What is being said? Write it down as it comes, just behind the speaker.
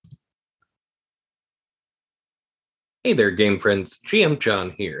Hey there, game friends. GM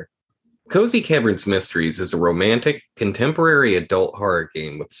John here. Cozy Caverns Mysteries is a romantic, contemporary adult horror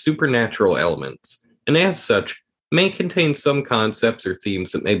game with supernatural elements, and as such, may contain some concepts or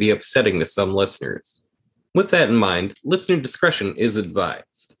themes that may be upsetting to some listeners. With that in mind, listener discretion is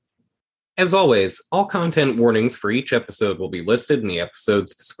advised. As always, all content warnings for each episode will be listed in the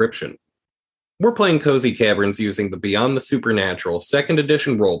episode's description. We're playing Cozy Caverns using the Beyond the Supernatural 2nd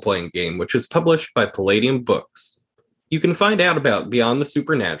edition role-playing game, which is published by Palladium Books. You can find out about Beyond the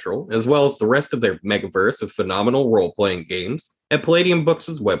Supernatural, as well as the rest of their megaverse of phenomenal role-playing games, at Palladium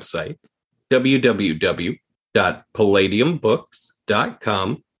Books' website,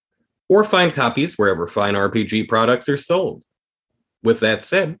 www.palladiumbooks.com, or find copies wherever fine RPG products are sold. With that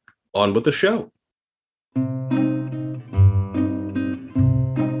said, on with the show.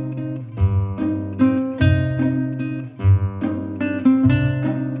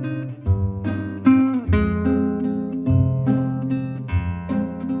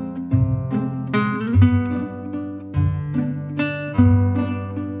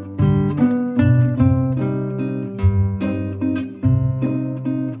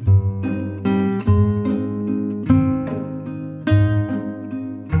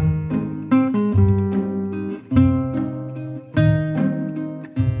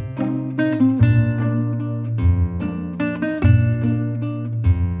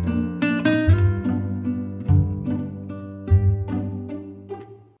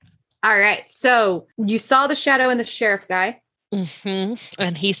 All right. So you saw the shadow and the sheriff guy. Mm-hmm.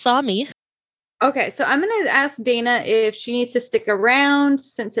 And he saw me. Okay. So I'm going to ask Dana if she needs to stick around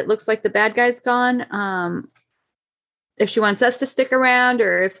since it looks like the bad guy's gone. If she wants us to stick around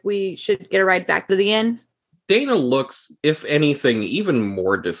or if we should get a ride back to the inn. Dana looks, if anything, even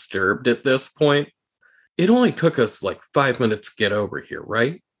more disturbed at this point. It only took us like 5 minutes to get over here,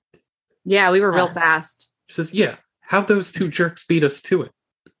 right? Yeah, we were real fast. She says, yeah, how'd those two jerks beat us to it?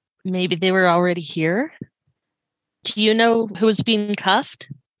 Maybe they were already here? Do you know who's being cuffed?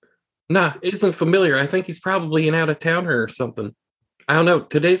 Nah, it isn't familiar. I think he's probably an out-of-towner or something. I don't know.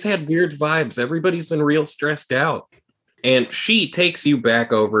 Today's had weird vibes. Everybody's been real stressed out. And she takes you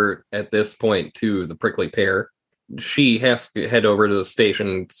back over at this point to the Prickly Pear. She has to head over to the station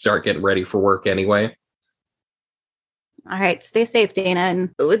and start getting ready for work anyway. All right. Stay safe, Dana. And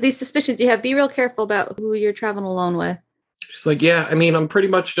with these suspicions you have, be real careful about who you're traveling alone with. She's like, yeah, I mean, I'm pretty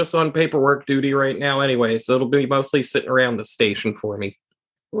much just on paperwork duty right now anyway, so it'll be mostly sitting around the station for me.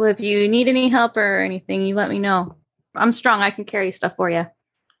 Well, if you need any help or anything, you let me know. I'm strong. I can carry stuff for you.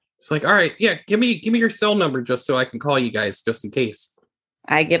 It's like, all right, yeah, give me your cell number just so I can call you guys just in case.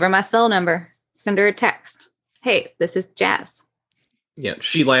 I give her my cell number. Send her a text. Hey, this is Jazz. Yeah,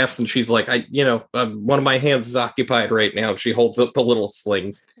 she laughs and she's like, one of my hands is occupied right now. She holds up the little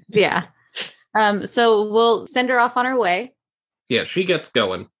sling. Yeah. So we'll send her off on her way. Yeah, she gets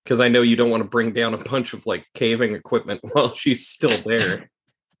going because I know you don't want to bring down a bunch of like caving equipment while she's still there.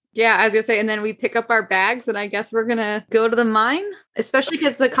 Yeah, I was going to say, and then we pick up our bags and I guess we're going to go to the mine, especially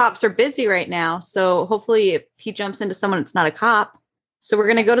because the cops are busy right now. So hopefully if he jumps into someone, it's not a cop. So we're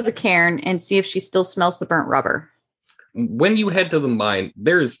going to go to the cairn and see if she still smells the burnt rubber. When you head to the mine,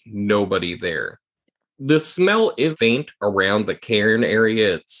 there's nobody there. The smell is faint around the cairn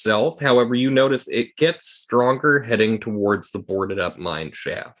area itself. However, you notice it gets stronger heading towards the boarded up mine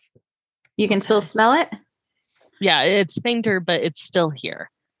shaft. You can still smell it? Yeah, it's fainter, but it's still here.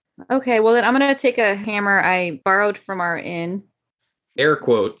 Okay, well then I'm going to take a hammer I borrowed from our inn. Air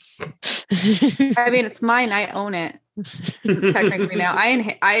quotes. I mean, it's mine. I own it. Technically now.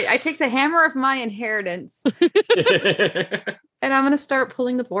 I take the hammer of my inheritance. And I'm going to start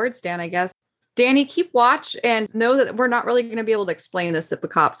pulling the boards down, I guess. Danny, keep watch and know that we're not really going to be able to explain this if the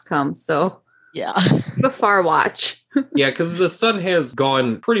cops come. So yeah, keep a far watch. Yeah, because the sun has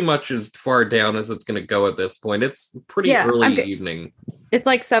gone pretty much as far down as it's going to go at this point. It's pretty early evening. It's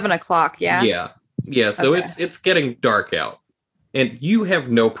like 7:00. Yeah. Yeah. So okay. it's getting dark out, and you have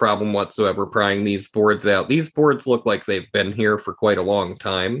no problem whatsoever prying these boards out. These boards look like they've been here for quite a long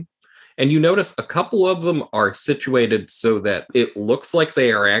time. And you notice a couple of them are situated so that it looks like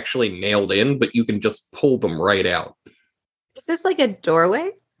they are actually nailed in, but you can just pull them right out. Is this like a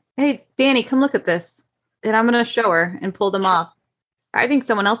doorway? Hey, Danny, come look at this. And I'm going to show her and pull them off. I think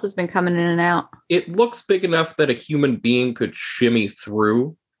someone else has been coming in and out. It looks big enough that a human being could shimmy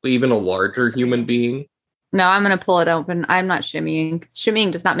through, even a larger human being. No, I'm going to pull it open. I'm not shimmying.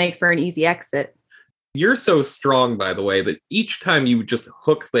 Shimmying does not make for an easy exit. You're so strong, by the way, that each time you just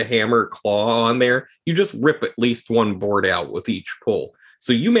hook the hammer claw on there, you just rip at least one board out with each pull.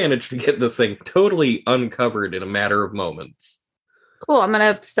 So you managed to get the thing totally uncovered in a matter of moments. Cool. I'm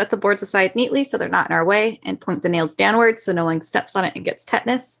going to set the boards aside neatly so they're not in our way and point the nails downward so no one steps on it and gets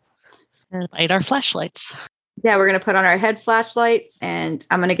tetanus. And light our flashlights. Yeah, we're going to put on our head flashlights and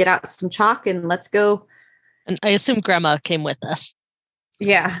I'm going to get out some chalk and let's go. And I assume Grandma came with us.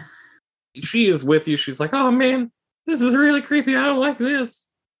 Yeah. She is with you. She's like, oh man, this is really creepy. I don't like this.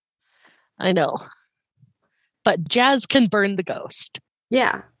 I know. But Jazz can burn the ghost.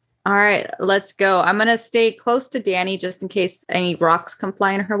 Yeah. All right, let's go. I'm going to stay close to Danny just in case any rocks come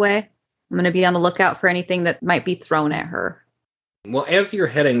flying her way. I'm going to be on the lookout for anything that might be thrown at her. Well, as you're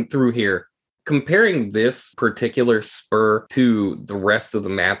heading through here, comparing this particular spur to the rest of the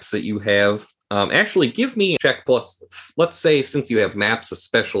maps that you have, actually give me a check plus, let's say since you have maps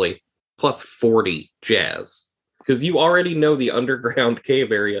especially, plus 40 Jazz. Because you already know the underground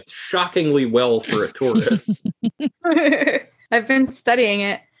cave area shockingly well for a tourist. I've been studying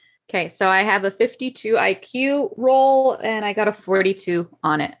it. Okay, so I have a 52 IQ roll, and I got a 42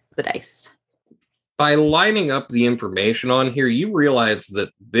 on it, the dice. By lining up the information on here, you realize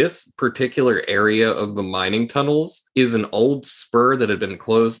that this particular area of the mining tunnels is an old spur that had been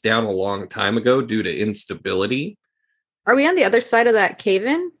closed down a long time ago due to instability. Are we on the other side of that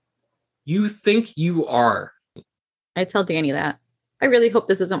cave-in? You think you are. I tell Danny that. I really hope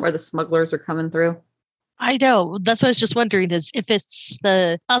this isn't where the smugglers are coming through. I know. That's what I was just wondering is if it's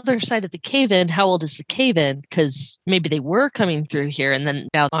the other side of the cave-in, how old is the cave-in? Because maybe they were coming through here and then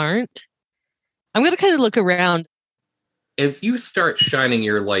now aren't. I'm going to kind of look around. As you start shining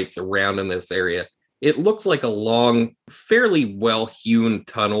your lights around in this area, it looks like a long, fairly well-hewn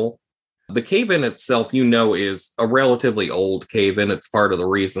tunnel. The cave-in itself, you know, is a relatively old cave-in. It's part of the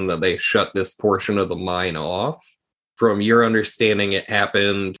reason that they shut this portion of the mine off. From your understanding, it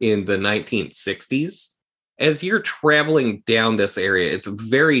happened in the 1960s. As you're traveling down this area, it's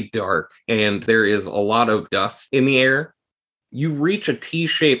very dark and there is a lot of dust in the air. You reach a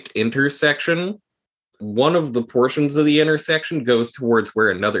T-shaped intersection. One of the portions of the intersection goes towards where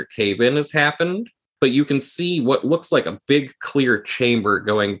another cave-in has happened, but you can see what looks like a big clear chamber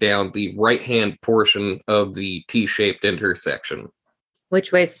going down the right-hand portion of the T-shaped intersection.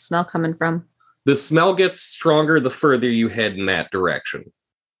 Which way is the smell coming from? The smell gets stronger the further you head in that direction.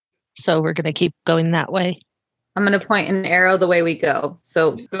 So we're going to keep going that way. I'm going to point an arrow the way we go.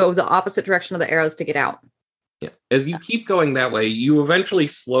 So go the opposite direction of the arrows to get out. Yeah. As you keep going that way, you eventually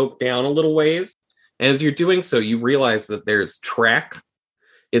slope down a little ways. As you're doing so, you realize that there's track.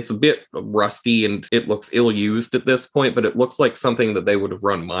 It's a bit rusty and it looks ill-used at this point, but it looks like something that they would have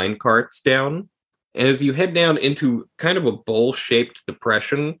run mine carts down. And as you head down into kind of a bowl-shaped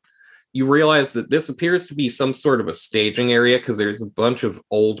depression, you realize that this appears to be some sort of a staging area because there's a bunch of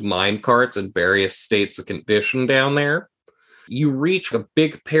old mine carts in various states of condition down there. You reach a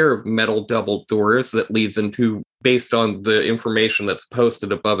big pair of metal double doors that leads into, based on the information that's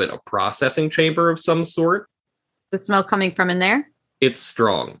posted above it, a processing chamber of some sort. Is the smell coming from in there? It's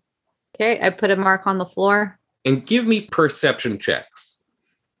strong. Okay, I put a mark on the floor. And give me perception checks.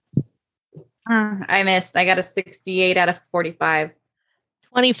 I missed. I got a 68 out of 45.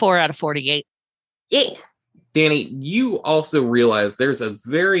 24 out of 48. Yeah. Danny, you also realize there's a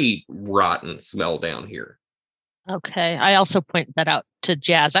very rotten smell down here. Okay. I also point that out to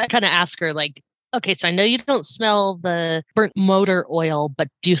Jazz. I kind of ask her, like, okay, so I know you don't smell the burnt motor oil, but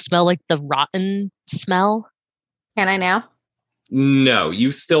do you smell like the rotten smell? Can I now? No,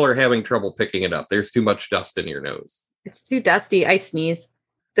 you still are having trouble picking it up. There's too much dust in your nose. It's too dusty. I sneeze.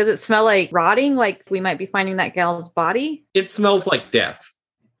 Does it smell like rotting? Like we might be finding that gal's body? It smells like death.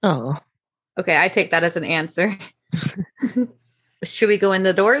 Oh. Okay, I take that as an answer. Should we go in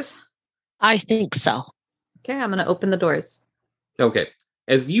the doors? I think so. Okay, I'm going to open the doors. Okay.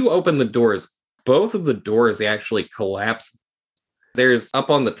 As you open the doors, both of the doors actually collapse. There's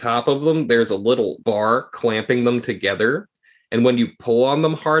up on the top of them, there's a little bar clamping them together. And when you pull on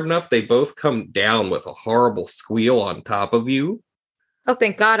them hard enough, they both come down with a horrible squeal on top of you. Oh,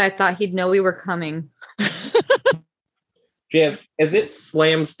 thank God. I thought he'd know we were coming. Jazz, as it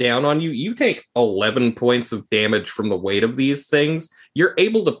slams down on you, you take 11 points of damage from the weight of these things. You're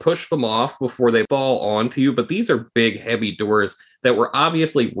able to push them off before they fall onto you, but these are big, heavy doors that were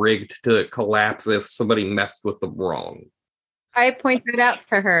obviously rigged to collapse if somebody messed with them wrong. I pointed out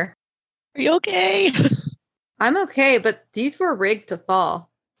to her. Are you okay? I'm okay, but these were rigged to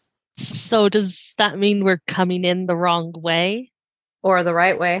fall. So does that mean we're coming in the wrong way? Or the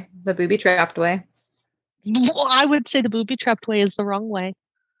right way, the booby-trapped way. Well, I would say the booby-trapped way is the wrong way.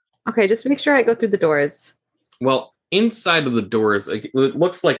 Okay, just make sure I go through the doors. Well, inside of the doors, it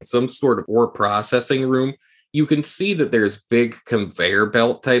looks like some sort of ore processing room. You can see that there's big conveyor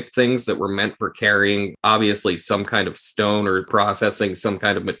belt type things that were meant for carrying, obviously, some kind of stone or processing some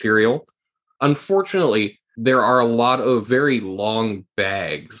kind of material. Unfortunately, there are a lot of very long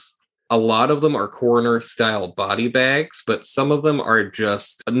bags. A lot of them are coroner-style body bags, but some of them are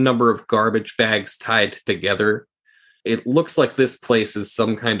just a number of garbage bags tied together. It looks like this place is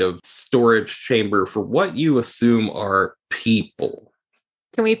some kind of storage chamber for what you assume are people.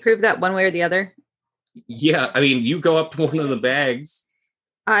 Can we prove that one way or the other? Yeah, I mean, you go up to one of the bags.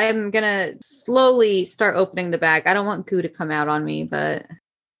 I'm going to slowly start opening the bag. I don't want goo to come out on me, but...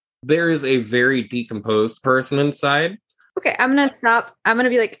 There is a very decomposed person inside. Okay, I'm going to stop. I'm going to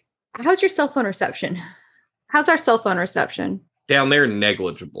be like, how's your cell phone reception? How's our cell phone reception? Down there,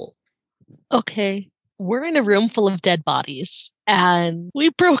 negligible. Okay, we're in a room full of dead bodies, and we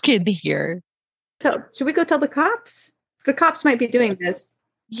broke in here. Should we go tell the cops? The cops might be doing this.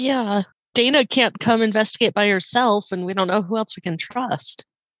 Yeah. Dana can't come investigate by herself, and we don't know who else we can trust.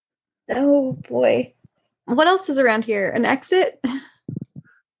 Oh, boy. What else is around here? An exit?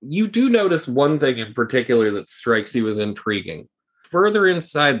 You do notice one thing in particular that strikes you as intriguing. Further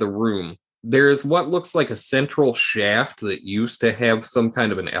inside the room, there is what looks like a central shaft that used to have some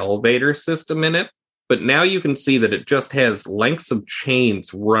kind of an elevator system in it, but now you can see that it just has lengths of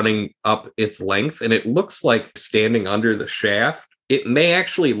chains running up its length, and it looks like standing under the shaft. It may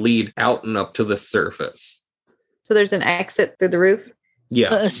actually lead out and up to the surface. So there's an exit through the roof?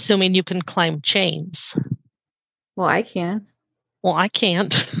 Yeah. Assuming you can climb chains. Well, I can. Well, I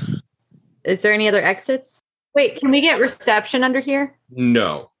can't. Is there any other exits? Wait, can we get reception under here?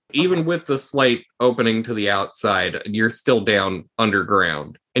 No. Even with the slight opening to the outside, you're still down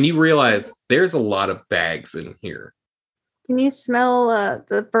underground. And you realize there's a lot of bags in here. Can you smell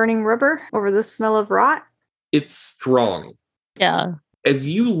the burning rubber or the smell of rot? It's strong. Yeah. As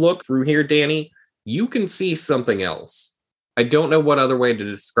you look through here, Danny, you can see something else. I don't know what other way to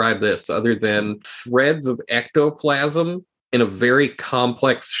describe this other than threads of ectoplasm in a very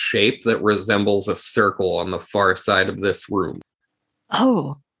complex shape that resembles a circle on the far side of this room.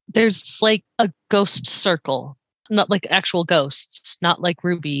 Oh, there's like a ghost circle. Not like actual ghosts, not like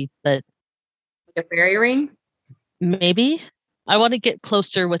Ruby, but... Like a fairy ring? Maybe. I want to get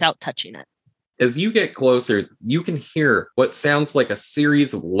closer without touching it. As you get closer, you can hear what sounds like a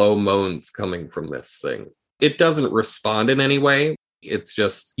series of low moans coming from this thing. It doesn't respond in any way. It's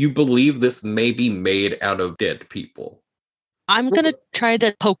just, you believe this may be made out of dead people. I'm going to try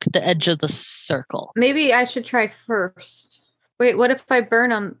to poke the edge of the circle. Maybe I should try first. Wait, what if I burn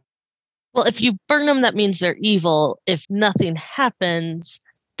them? Well, if you burn them, that means they're evil. If nothing happens,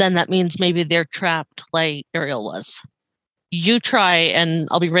 then that means maybe they're trapped like Ariel was. You try, and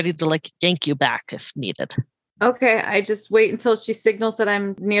I'll be ready to yank you back if needed. Okay, I just wait until she signals that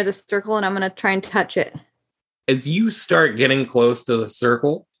I'm near the circle, and I'm going to try and touch it. As you start getting close to the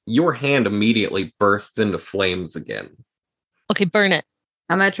circle, your hand immediately bursts into flames again. Okay, burn it.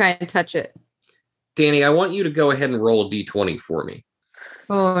 I'm going to try and touch it. Danny, I want you to go ahead and roll a d20 for me.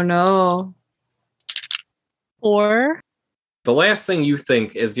 Oh, no. 4. The last thing you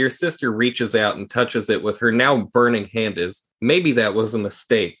think as your sister reaches out and touches it with her now burning hand is, maybe that was a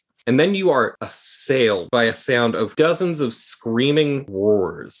mistake. And then you are assailed by a sound of dozens of screaming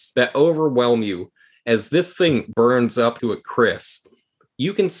roars that overwhelm you as this thing burns up to a crisp.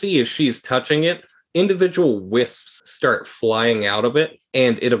 You can see as she's touching it, individual wisps start flying out of it,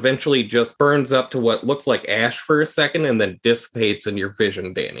 and it eventually just burns up to what looks like ash for a second and then dissipates in your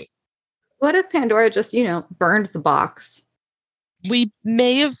vision, Danny. What if Pandora just, burned the box? We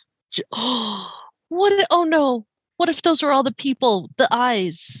may have... What? Oh, no. What if those were all the people? The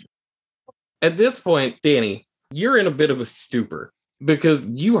eyes? At this point, Danny, you're in a bit of a stupor because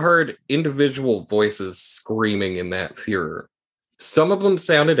you heard individual voices screaming in that furor. Some of them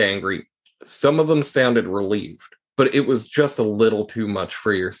sounded angry. Some of them sounded relieved, but it was just a little too much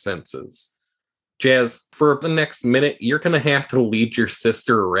for your senses. Jazz, for the next minute, you're going to have to lead your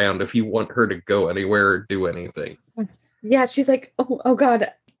sister around if you want her to go anywhere or do anything. Yeah, she's like, oh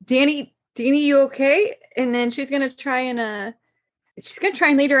God, Danny, you okay? And then she's going to try and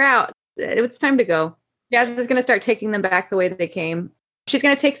lead her out. It's time to go. Jazz is going to start taking them back the way that they came. She's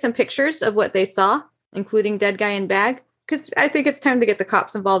going to take some pictures of what they saw, including dead guy in bag, because I think it's time to get the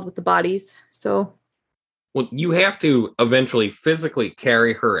cops involved with the bodies. So, well, you have to eventually physically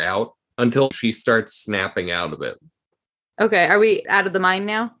carry her out until she starts snapping out of it. Okay, are we out of the mine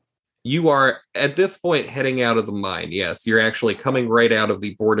now? You are, at this point, heading out of the mine. Yes, you're actually coming right out of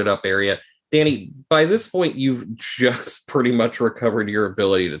the boarded up area. Danny, by this point, you've just pretty much recovered your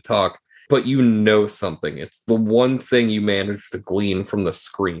ability to talk, but you know something. It's the one thing you managed to glean from the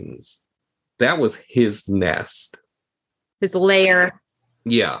screams. That was his nest. His lair.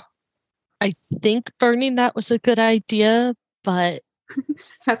 Yeah. I think burning that was a good idea, but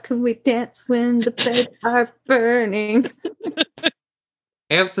How can we dance when the beds are burning?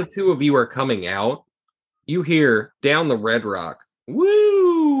 As the two of you are coming out, you hear down the Red Rock, woo,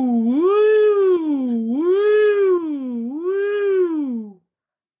 woo, woo, woo.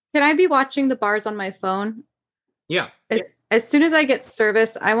 Can I be watching the bars on my phone? Yeah. As soon as I get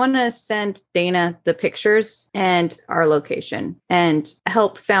service, I want to send Dana the pictures and our location and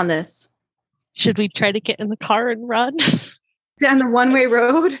help found this. should we try to get in the car and run? Down the one-way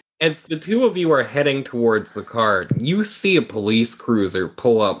road. As the two of you are heading towards the car, you see a police cruiser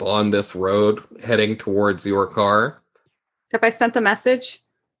pull up on this road heading towards your car. Have I sent the message?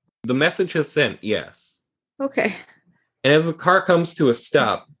 The message has sent, yes. Okay. And as the car comes to a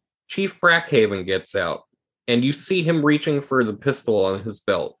stop, Chief Brackhaven gets out, and you see him reaching for the pistol on his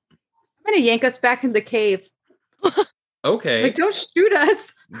belt. I'm going to yank us back in the cave. Okay. Like, don't shoot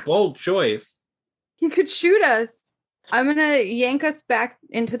us. Bold choice. He could shoot us. I'm going to yank us back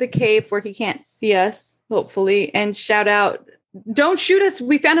into the cave where he can't see us, hopefully, and shout out, don't shoot us.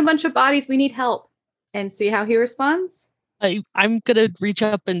 We found a bunch of bodies. We need help. And see how he responds. I'm going to reach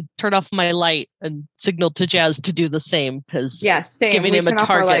up and turn off my light and signal to Jazz to do the same, because giving him a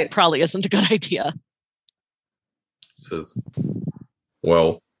target probably isn't a good idea. Says,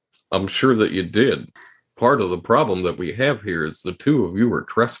 well, I'm sure that you did. Part of the problem that we have here is the two of you are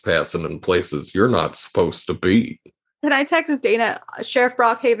trespassing in places you're not supposed to be. Can I text Dana? Sheriff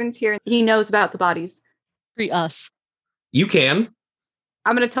Brockhaven's here. He knows about the bodies. Free us. You can.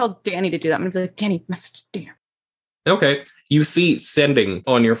 I'm going to tell Danny to do that. I'm going to be like, Danny, message Dana. Okay. You see sending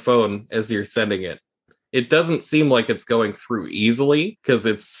on your phone as you're sending it. It doesn't seem like it's going through easily because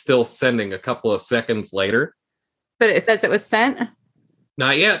it's still sending a couple of seconds later. But it says it was sent?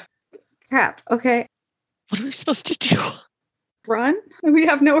 Not yet. Crap. Okay. What are we supposed to do? Run? We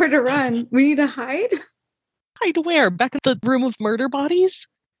have nowhere to run. We need to hide? Hide where? Back at the room of murder bodies?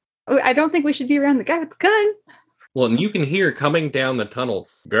 I don't think we should be around the guy with the gun. Well, and you can hear coming down the tunnel,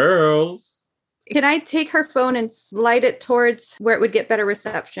 girls. Can I take her phone and slide it towards where it would get better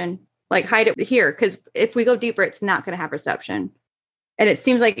reception? Like hide it here, because if we go deeper, it's not going to have reception. And it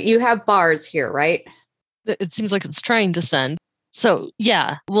seems like you have bars here, right? It seems like it's trying to send. So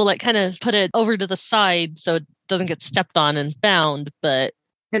yeah, we'll like kind of put it over to the side so it doesn't get stepped on and found, but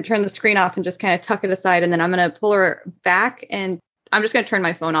And turn the screen off and just kind of tuck it aside. And then I'm going to pull her back and I'm just going to turn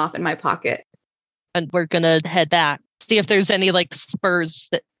my phone off in my pocket. And we're going to head back. See if there's any like spurs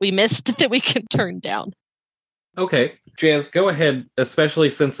that we missed that we can turn down. Okay, Jazz, go ahead, especially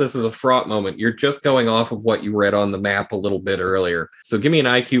since this is a fraught moment. You're just going off of what you read on the map a little bit earlier. So give me an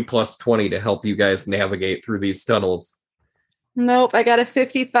IQ plus 20 to help you guys navigate through these tunnels. Nope, I got a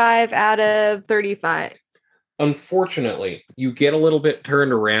 55 out of 35. Unfortunately, you get a little bit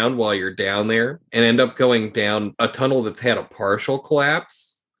turned around while you're down there and end up going down a tunnel that's had a partial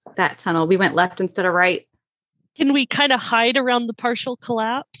collapse. That tunnel, we went left instead of right. Can we kind of hide around the partial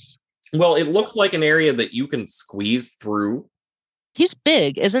collapse? Well, it looks like an area that you can squeeze through. He's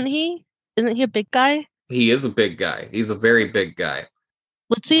big, isn't he? Isn't he a big guy? He is a big guy. He's a very big guy.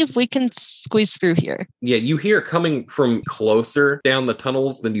 Let's see if we can squeeze through here. Yeah, you hear coming from closer down the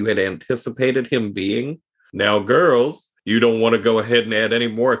tunnels than you had anticipated him being. Now, girls, you don't want to go ahead and add any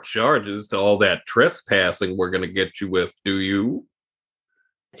more charges to all that trespassing we're going to get you with, do you?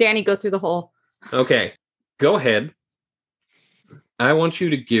 Danny, go through the hole. Okay, go ahead. I want you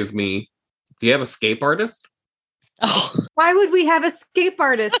to give me... Do you have escape artist? Oh, Why would we have escape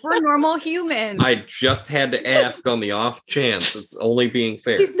artists? We're normal humans. I just had to ask on the off chance. It's only being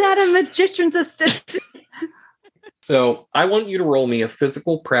fair. She's not a magician's assistant. So I want you to roll me a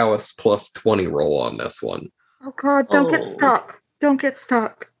physical prowess plus 20 roll on this one. Oh God, don't get stuck. Don't get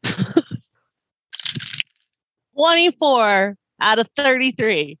stuck. 24 out of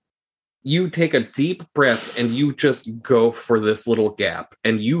 33. You take a deep breath and you just go for this little gap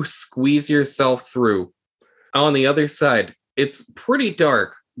and you squeeze yourself through. On the other side, it's pretty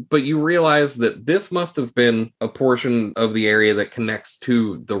dark, but you realize that this must have been a portion of the area that connects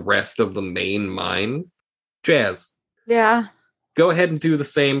to the rest of the main mine. Jazz. Yeah. Go ahead and do the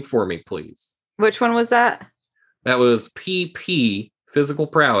same for me, please. Which one was that? That was PP, physical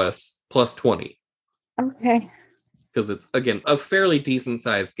prowess, plus 20. Okay. Because it's, again, a fairly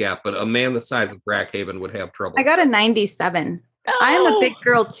decent-sized gap, but a man the size of Brackhaven would have trouble. I got a 97. Oh! I am a big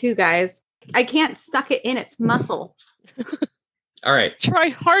girl too, guys. I can't suck it in. It's muscle. All right. Try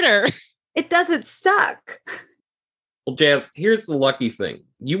harder. It doesn't suck. Well, Jazz, here's the lucky thing.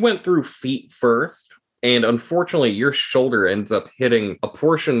 You went through feet first, And unfortunately, your shoulder ends up hitting a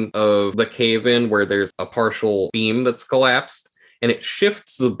portion of the cave-in where there's a partial beam that's collapsed, and it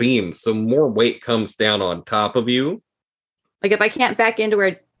shifts the beam, so more weight comes down on top of you. Like, if I can't back into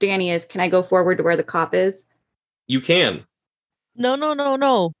where Danny is, can I go forward to where the cop is? You can.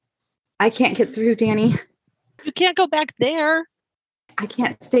 No. I can't get through, Danny. You can't go back there. I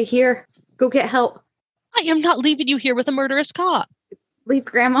can't stay here. Go get help. I am not leaving you here with a murderous cop. Leave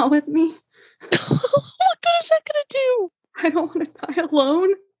Grandma with me. What good is that going to do? I don't want to die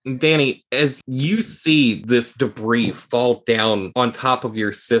alone. Danny, as you see this debris fall down on top of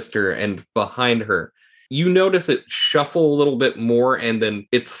your sister and behind her, you notice it shuffle a little bit more, and then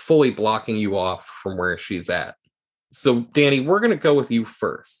it's fully blocking you off from where she's at. So, Danny, we're going to go with you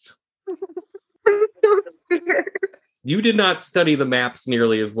first. I'm so scared. You did not study the maps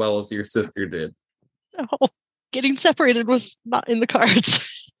nearly as well as your sister did. No, getting separated was not in the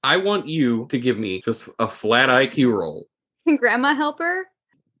cards. I want you to give me just a flat IQ roll. Can Grandma help her?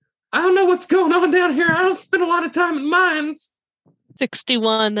 I don't know what's going on down here. I don't spend a lot of time in mines.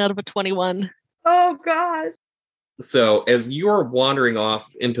 61 out of a 21. Oh, gosh. So as you're wandering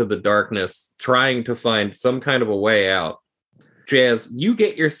off into the darkness, trying to find some kind of a way out, Jazz, you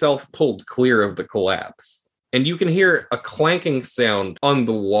get yourself pulled clear of the collapse. And you can hear a clanking sound on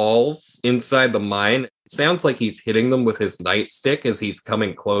the walls inside the mine. It sounds like he's hitting them with his nightstick as he's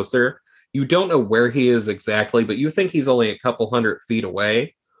coming closer. You don't know where he is exactly, but you think he's only a couple 100 feet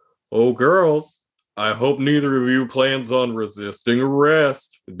away. Oh, girls, I hope neither of you plans on resisting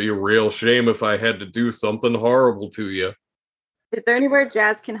arrest. It'd be a real shame if I had to do something horrible to you. Is there anywhere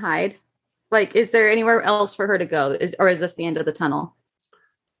Jazz can hide? Like, is there anywhere else for her to go? Or is this the end of the tunnel?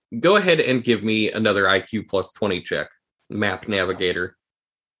 Go ahead and give me another IQ plus 20 check. Map navigator.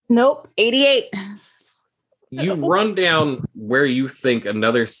 Nope. 88. You run down where you think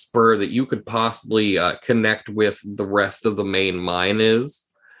another spur that you could possibly connect with the rest of the main mine is.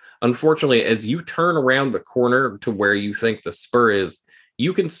 Unfortunately, as you turn around the corner to where you think the spur is,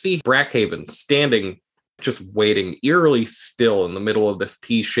 you can see Brackhaven standing, just waiting, eerily still in the middle of this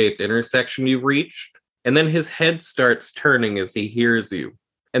T-shaped intersection you've reached. And then his head starts turning as he hears you.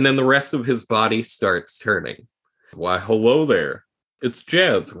 And then the rest of his body starts turning. Why, hello there. It's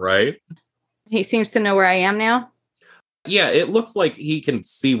Jazz, right? He seems to know where I am now. Yeah, it looks like he can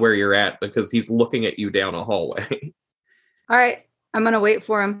see where you're at because he's looking at you down a hallway. All right. I'm going to wait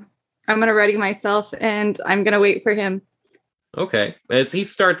for him. I'm going to ready myself and I'm going to wait for him. Okay. As he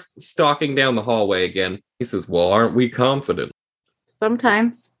starts stalking down the hallway again, he says, well, aren't we confident?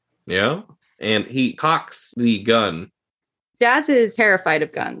 Sometimes. Yeah. And he cocks the gun. Jazz is terrified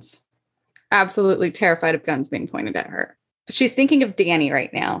of guns. Absolutely terrified of guns being pointed at her. She's thinking of Danny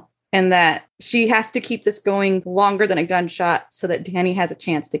right now and that she has to keep this going longer than a gunshot so that Danny has a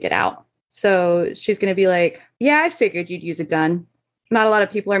chance to get out. So she's going to be like, yeah, I figured you'd use a gun. Not a lot of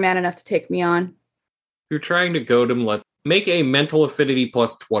people are man enough to take me on. You're trying to goad him. Make a mental affinity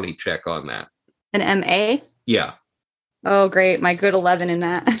plus 20 check on that. An MA? Yeah. Oh, great. My good 11 in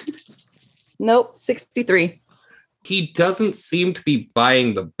that. Nope, 63. He doesn't seem to be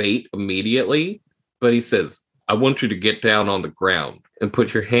buying the bait immediately, but he says, I want you to get down on the ground and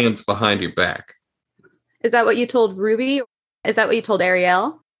put your hands behind your back. Is that what you told Ruby? Is that what you told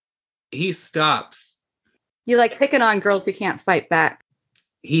Ariel? He stops. You like picking on girls who can't fight back.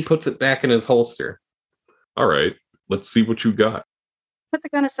 He puts it back in his holster. All right, let's see what you got. Put the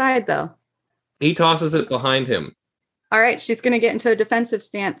gun aside, though. He tosses it behind him. All right, she's going to get into a defensive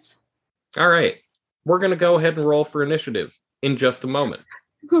stance. All right, we're going to go ahead and roll for initiative in just a moment.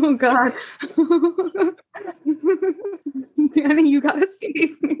 Oh, God. Danny, you got to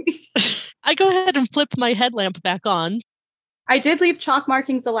save me. I go ahead and flip my headlamp back on. I did leave chalk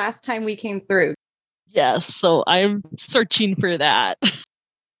markings the last time we came through. Yes, so I'm searching for that.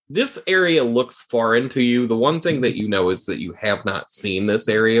 This area looks foreign to you. The one thing that you know is that you have not seen this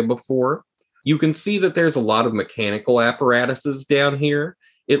area before. You can see that there's a lot of mechanical apparatuses down here.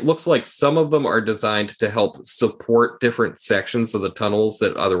 It looks like some of them are designed to help support different sections of the tunnels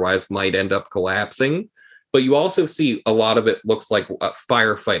that otherwise might end up collapsing. But you also see a lot of it looks like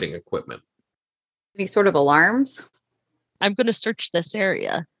firefighting equipment. Any sort of alarms? I'm going to search this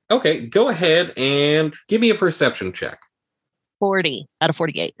area. Okay, go ahead and give me a perception check. 40 out of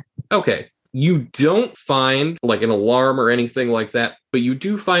 48. Okay. You don't find like an alarm or anything like that, but you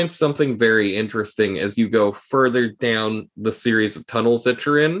do find something very interesting as you go further down the series of tunnels that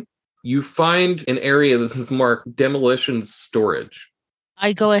you're in. You find an area that is marked demolition storage.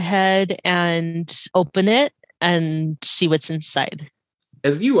 I go ahead and open it and see what's inside.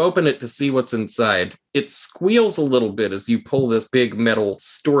 As you open it to see what's inside, it squeals a little bit as you pull this big metal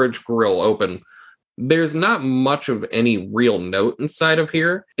storage grill open. There's not much of any real note inside of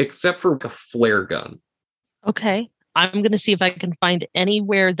here, except for a flare gun. Okay. I'm going to see if I can find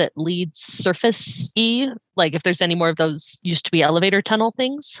anywhere that leads surface-y, like if there's any more of those used to be elevator tunnel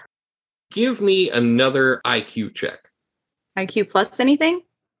things. Give me another IQ check. IQ plus anything?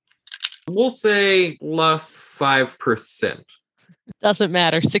 We'll say plus 5%. Doesn't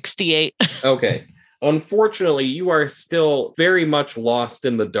matter. 68. Okay. Unfortunately, you are still very much lost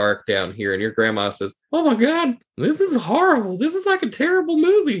in the dark down here, and your grandma says, "Oh my God, this is horrible. This is like a terrible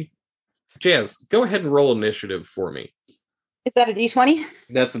movie." Jazz, go ahead and roll initiative for me. Is that a D20?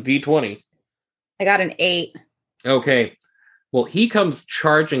 That's a D20. I got an 8. Okay. Well, he comes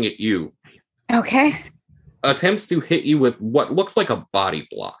charging at you. Okay. Attempts to hit you with what looks like a body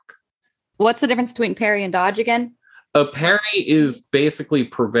block. What's the difference between parry and dodge again? A parry is basically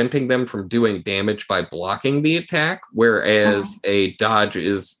preventing them from doing damage by blocking the attack, whereas a dodge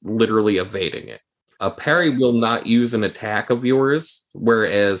is literally evading it. A parry will not use an attack of yours,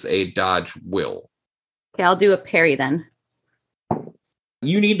 whereas a dodge will. Okay, I'll do a parry then.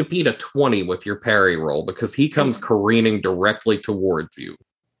 You need to beat a 20 with your parry roll because he comes careening directly towards you.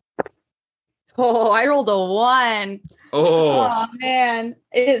 Oh, I rolled a 1. Oh, man.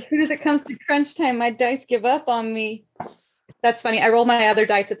 As soon as it comes to crunch time, my dice give up on me. That's funny. I rolled my other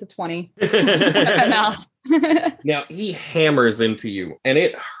dice. It's a 20. No. Now he hammers into you and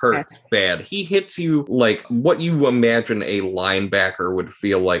it hurts bad. He hits you like what you imagine a linebacker would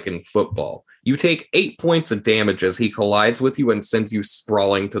feel like in football. You take 8 points of damage as he collides with you and sends you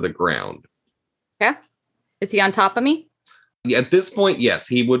sprawling to the ground. Okay. Is he on top of me? At this point, yes,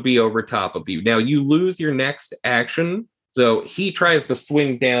 he would be over top of you. Now, you lose your next action, so he tries to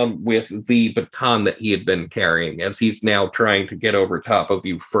swing down with the baton that he had been carrying, as he's now trying to get over top of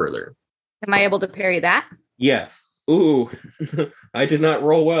you further. Am I able to parry that? Yes. Ooh, I did not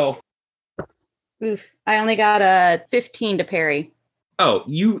roll well. Oof. I only got a 15 to parry. Oh,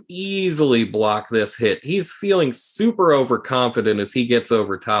 you easily block this hit. He's feeling super overconfident as he gets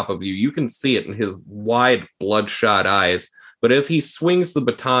over top of you. You can see it in his wide, bloodshot eyes. But as he swings the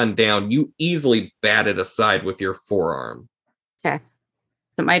baton down, you easily bat it aside with your forearm. Okay. Is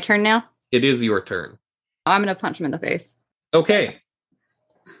it my turn now? It is your turn. I'm going to punch him in the face. Okay.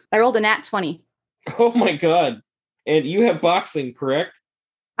 I rolled a nat 20. Oh my God. And you have boxing, correct?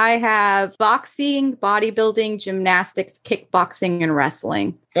 I have boxing, bodybuilding, gymnastics, kickboxing, and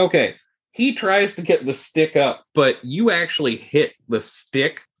wrestling. Okay. He tries to get the stick up, but you actually hit the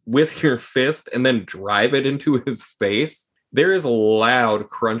stick with your fist and then drive it into his face. There is a loud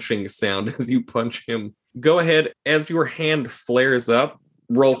crunching sound as you punch him. Go ahead, as your hand flares up,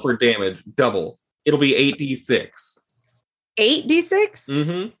 roll for damage, double. It'll be 8d6. 8d6?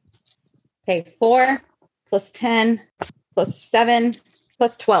 Mm-hmm. Okay, 4 plus 10 plus 7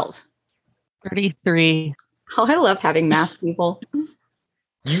 plus 12. 33. Oh, I love having math people.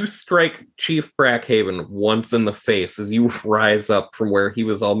 You strike Chief Brackhaven once in the face as you rise up from where he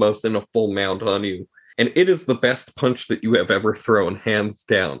was almost in a full mount on you. And it is the best punch that you have ever thrown, hands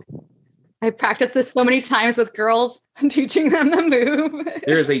down. I practiced this so many times with girls, teaching them the move.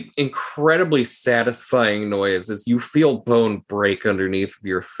 There is an incredibly satisfying noise as you feel bone break underneath of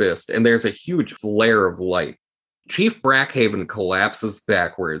your fist, and there's a huge flare of light. Chief Brackhaven collapses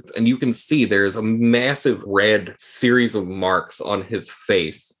backwards, and you can see there's a massive red series of marks on his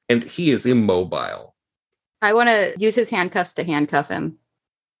face, and he is immobile. I want to use his handcuffs to handcuff him.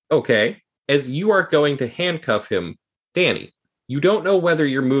 Okay. As you are going to handcuff him, Danny, you don't know whether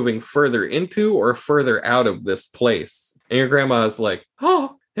you're moving further into or further out of this place. And your grandma is like,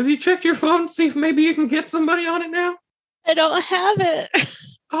 "Oh, have you checked your phone to see if maybe you can get somebody on it now?" I don't have it.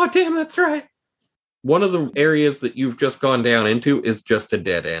 Oh, damn, that's right. One of the areas that you've just gone down into is just a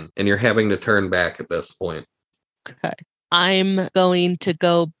dead end, and you're having to turn back at this point. Okay. I'm going to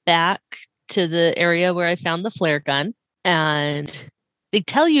go back to the area where I found the flare gun, and they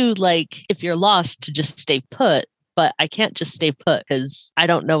tell you, like, if you're lost to just stay put, but I can't just stay put because I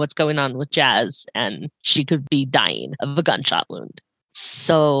don't know what's going on with Jazz, and she could be dying of a gunshot wound.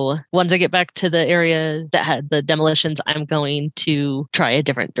 So once I get back to the area that had the demolitions, I'm going to try a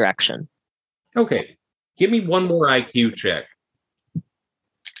different direction. Okay. Give me one more IQ check.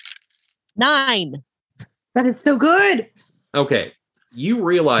 9. That is so good. Okay. You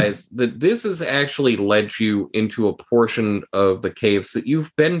realize that this has actually led you into a portion of the caves that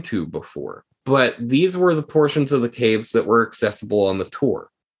you've been to before. But these were the portions of the caves that were accessible on the tour.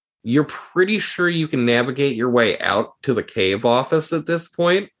 You're pretty sure you can navigate your way out to the cave office at this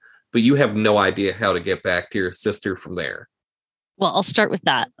point, but you have no idea how to get back to your sister from there. Well, I'll start with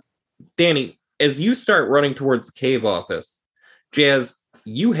that. Danny, as you start running towards the cave office, Jazz,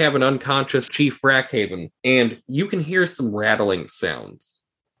 you have an unconscious Chief Brackhaven, and you can hear some rattling sounds.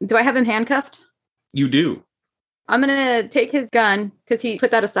 Do I have him handcuffed? You do. I'm going to take his gun, because he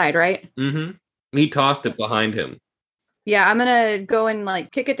put that aside, right? Mm-hmm. He tossed it behind him. Yeah, I'm going to go and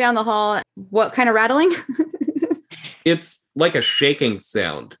like kick it down the hall. What kind of rattling? It's like a shaking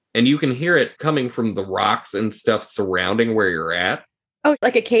sound, and you can hear it coming from the rocks and stuff surrounding where you're at. Oh,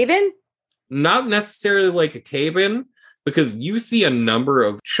 like a cave-in? Not necessarily like a cave-in, because you see a number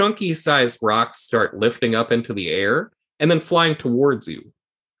of chunky-sized rocks start lifting up into the air and then flying towards you.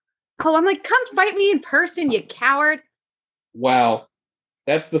 Oh, I'm like, come fight me in person, you coward. Wow.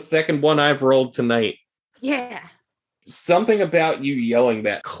 That's the second one I've rolled tonight. Yeah. Something about you yelling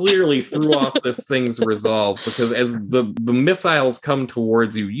that clearly threw off this thing's resolve, because as the missiles come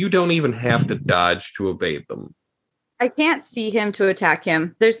towards you, you don't even have to dodge to evade them. I can't see him to attack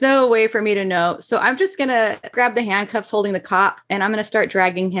him. There's no way for me to know. So I'm just going to grab the handcuffs holding the cop, and I'm going to start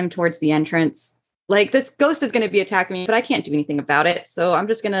dragging him towards the entrance. Like, this ghost is going to be attacking me, but I can't do anything about it. So I'm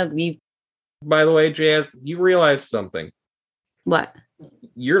just going to leave. By the way, Jazz, you realize something. What?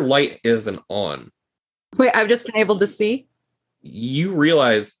 Your light isn't on. Wait, I've just been able to see? You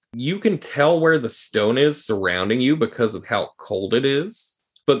realize you can tell where the stone is surrounding you because of how cold it is.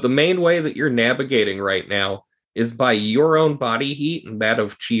 But the main way that you're navigating right now is by your own body heat and that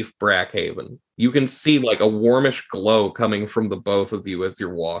of Chief Brackhaven. You can see like a warmish glow coming from the both of you as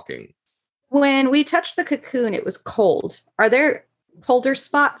you're walking. When we touched the cocoon, it was cold. Are there colder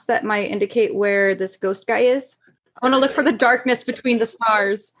spots that might indicate where this ghost guy is? I want to look for the darkness between the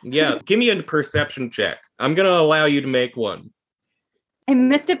stars. Yeah, give me a perception check. I'm going to allow you to make one. I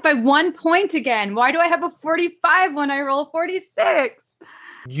missed it by 1 point again. Why do I have a 45 when I roll 46?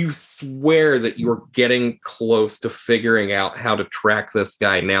 You swear that you're getting close to figuring out how to track this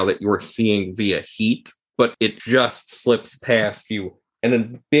guy now that you're seeing via heat, but it just slips past you. And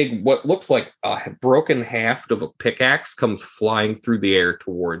a big, what looks like a broken haft of a pickaxe comes flying through the air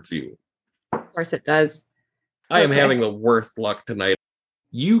towards you. Of course it does. I am having the worst luck tonight.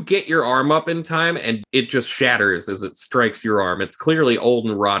 You get your arm up in time, and it just shatters as it strikes your arm. It's clearly old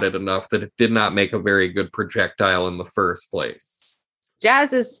and rotted enough that it did not make a very good projectile in the first place.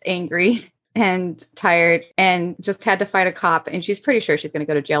 Jazz is angry and tired and just had to fight a cop, and she's pretty sure she's going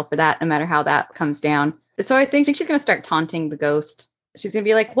to go to jail for that, no matter how that comes down. So I think she's going to start taunting the ghost. She's going to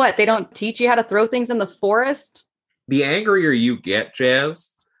be like, what, they don't teach you how to throw things in the forest? The angrier you get,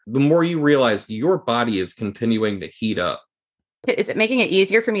 Jazz, the more you realize your body is continuing to heat up. Is it making it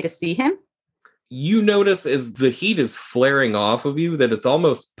easier for me to see him? You notice as the heat is flaring off of you that it's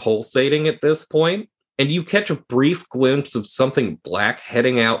almost pulsating at this point, and you catch a brief glimpse of something black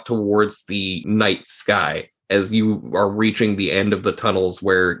heading out towards the night sky as you are reaching the end of the tunnels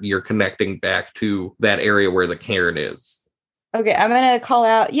where you're connecting back to that area where the cairn is. Okay, I'm going to call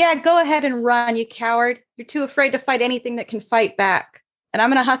out, yeah, go ahead and run, you coward. You're too afraid to fight anything that can fight back. And I'm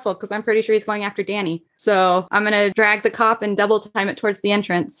going to hustle because I'm pretty sure he's going after Danny. So I'm going to drag the cop and double time it towards the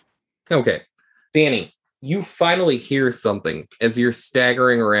entrance. Okay. Danny, you finally hear something as you're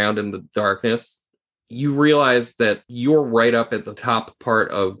staggering around in the darkness. You realize that you're right up at the top part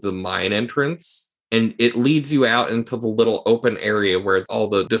of the mine entrance, and it leads you out into the little open area where all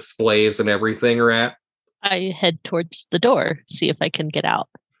the displays and everything are at. I head towards the door, see if I can get out.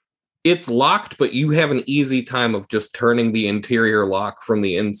 It's locked, but you have an easy time of just turning the interior lock from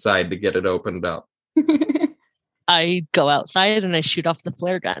the inside to get it opened up. I go outside and I shoot off the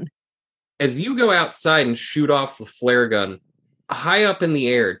flare gun. As you go outside and shoot off the flare gun, high up in the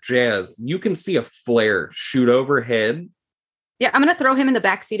air, Jazz, you can see a flare shoot overhead. Yeah, I'm going to throw him in the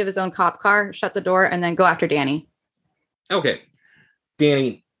backseat of his own cop car, shut the door, and then go after Danny. Okay.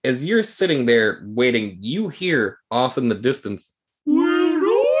 Danny, as you're sitting there waiting, you hear off in the distance, "Where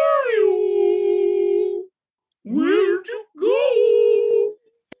are you? Where'd you go?"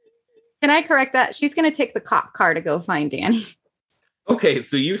 Can I correct that? She's going to take the cop car to go find Danny. Okay,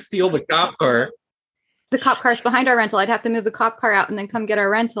 so you steal the cop car. The cop car's behind our rental. I'd have to move the cop car out and then come get our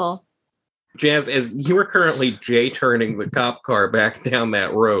rental. Jazz, as you are currently J-turning the cop car back down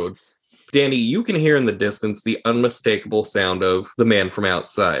that road, Danny, you can hear in the distance the unmistakable sound of the man from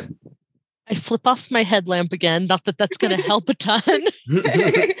outside. I flip off my headlamp again. Not that that's going to help a ton.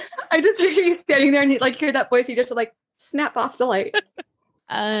 I just picture you standing there and you like hear that voice. You just like snap off the light.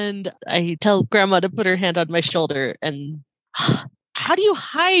 And I tell Grandma to put her hand on my shoulder. And how do you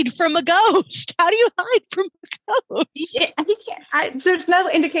hide from a ghost? How do you hide from a ghost? He can't. There's no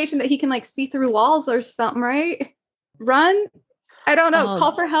indication that he can like see through walls or something, right? Run. I don't know.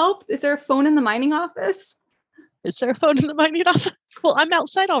 Call for help. Is there a phone in the mining office? Is there a phone in the mining office? Well, I'm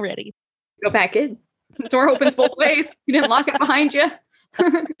outside already. Go back in. The door opens both ways. You didn't lock it behind you.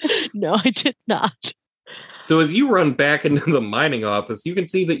 No, I did not. So as you run back into the mining office, you can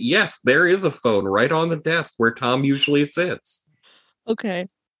see that, yes, there is a phone right on the desk where Tom usually sits. Okay.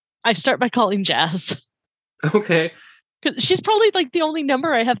 I start by calling Jazz. Okay. 'Cause she's probably like the only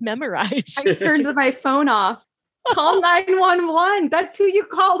number I have memorized. I turned my phone off. Call 911. That's who you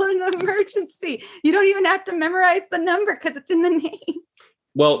call in an emergency. You don't even have to memorize the number because it's in the name.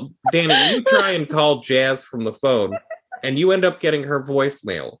 Well, Danny, you try and call Jazz from the phone, and you end up getting her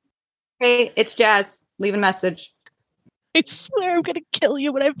voicemail. Hey, it's Jazz. Leave a message. I swear I'm going to kill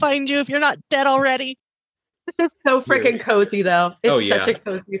you when I find you if you're not dead already. It's just so freaking cozy, though. It's yeah. such a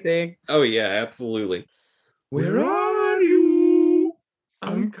cozy thing. Oh, yeah, absolutely. Where are you?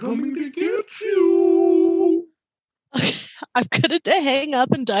 I'm coming to get you. I'm going to hang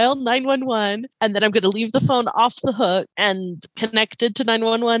up and dial 911, and then I'm going to leave the phone off the hook and connected to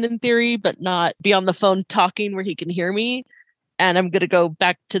 911 in theory, but not be on the phone talking where he can hear me. And I'm going to go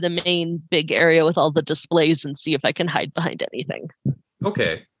back to the main big area with all the displays and see if I can hide behind anything.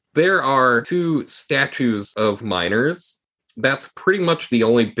 Okay. There are 2 statues of miners. That's pretty much the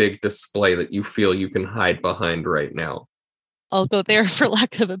only big display that you feel you can hide behind right now. I'll go there for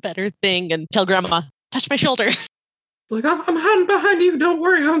lack of a better thing and tell Grandma, touch my shoulder. Like, I'm hiding behind you. Don't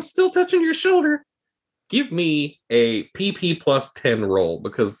worry. I'm still touching your shoulder. Give me a PP plus 10 roll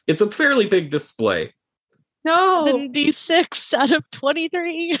because it's a fairly big display. No. 76 out of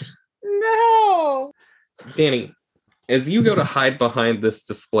 23. No. Danny, as you go to hide behind this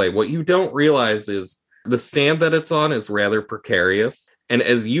display, what you don't realize is the stand that it's on is rather precarious. And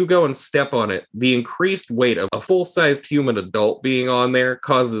as you go and step on it, the increased weight of a full-sized human adult being on there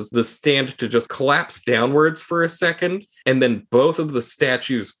causes the stand to just collapse downwards for a second, and then both of the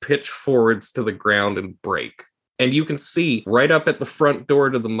statues pitch forwards to the ground and break. And you can see right up at the front door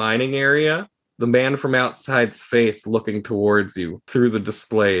to the mining area, the man from outside's face looking towards you through the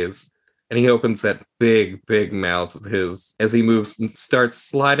displays. And he opens that big, big mouth of his as he moves and starts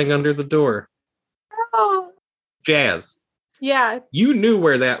sliding under the door. Oh. Jazz. Yeah. You knew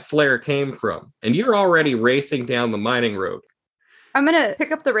where that flare came from, and you're already racing down the mining road. I'm going to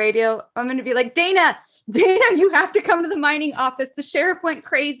pick up the radio. I'm going to be like, Dana, you have to come to the mining office. The sheriff went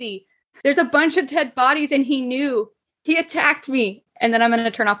crazy. There's a bunch of dead bodies, and he knew. He attacked me. And then I'm going to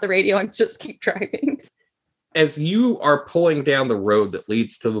turn off the radio and just keep driving. As you are pulling down the road that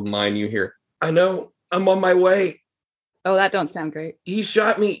leads to the mine, you hear, I know, I'm on my way. Oh, that don't sound great. He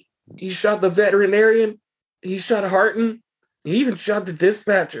shot me. He shot the veterinarian. He shot Harton. He even shot the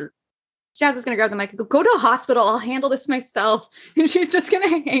dispatcher. Jazz is going to grab the mic and go to a hospital. I'll handle this myself. And she's just going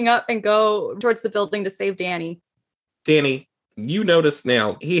to hang up and go towards the building to save Danny. Danny, you notice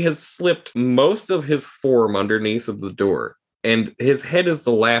now he has slipped most of his form underneath of the door. And his head is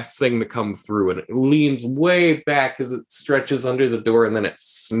the last thing to come through. And it leans way back as it stretches under the door. And then it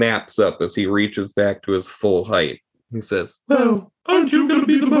snaps up as he reaches back to his full height. He says, Well, aren't you going to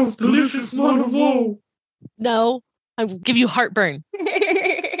be the most delicious one of all? No, I will give you heartburn.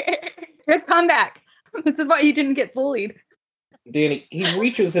 Good comeback. This is why you didn't get bullied. Danny, he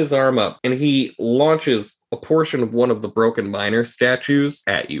reaches his arm up and he launches a portion of one of the broken miner statues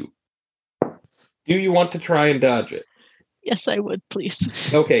at you. Do you want to try and dodge it? Yes, I would, please.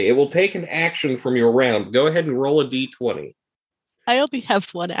 Okay, it will take an action from your round. Go ahead and roll a d20. I only have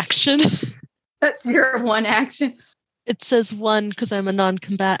one action. That's your one action. It says 1 because I'm a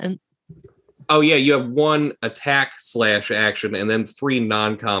non-combatant. Oh, yeah, you have 1 attack/action and then 3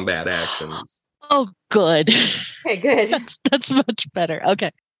 non-combat actions. Oh, good. Okay, good. That's much better. Okay.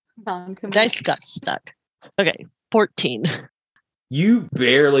 Dice got stuck. Okay, 14. You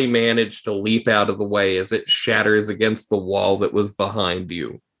barely manage to leap out of the way as it shatters against the wall that was behind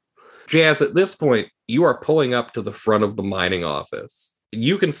you. Jazz, at this point, you are pulling up to the front of the mining office.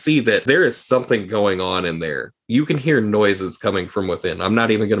 You can see that there is something going on in there. You can hear noises coming from within. I'm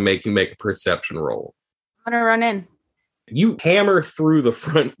not even going to make you make a perception roll. I'm going to run in. You hammer through the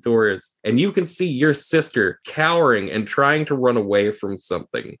front doors, and you can see your sister cowering and trying to run away from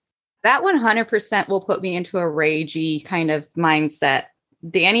something. That 100% will put me into a ragey kind of mindset.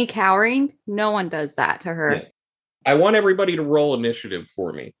 Danny cowering, no one does that to her. Yeah. I want everybody to roll initiative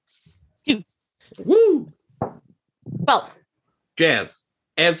for me. Woo! Well, Jazz,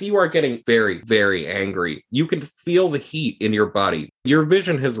 as you are getting very, very angry, you can feel the heat in your body. Your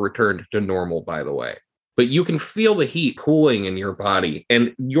vision has returned to normal, by the way. But you can feel the heat cooling in your body,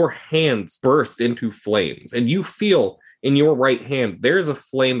 and your hands burst into flames. And you feel in your right hand, there's a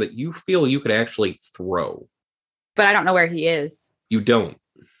flame that you feel you could actually throw. But I don't know where he is. You don't.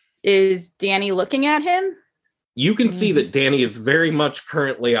 Is Danny looking at him? You can see that Danny is very much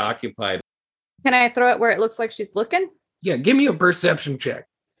currently occupied. Can I throw it where it looks like she's looking? Yeah, give me a perception check.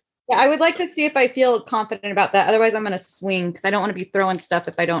 Yeah, I would like to see if I feel confident about that. Otherwise, I'm going to swing because I don't want to be throwing stuff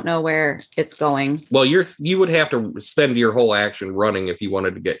if I don't know where it's going. Well, you would have to spend your whole action running if you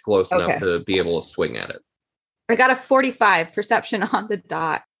wanted to get close enough Okay. to be able to swing at it. I got a 45 perception on the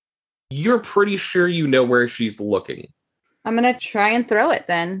dot. You're pretty sure you know where she's looking. I'm going to try and throw it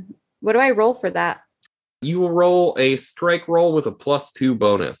then. What do I roll for that? You will roll a strike roll with a +2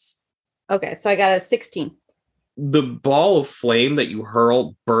 bonus. Okay, so I got a 16. The ball of flame that you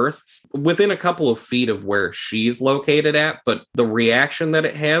hurl bursts within a couple of feet of where she's located at, but the reaction that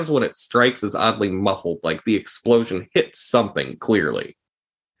it has when it strikes is oddly muffled, like the explosion hits something clearly.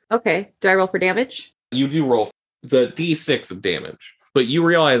 Okay, do I roll for damage? You do roll the d6 of damage, but you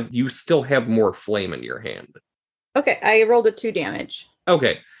realize you still have more flame in your hand. Okay, I rolled a 2 damage.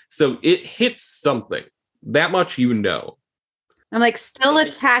 Okay, so it hits something. That much you know. I'm like, still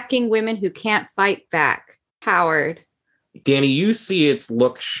attacking women who can't fight back. Howard. Danny, you see its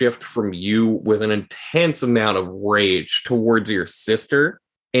look shift from you with an intense amount of rage towards your sister,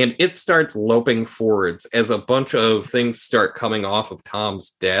 and it starts loping forwards as a bunch of things start coming off of Tom's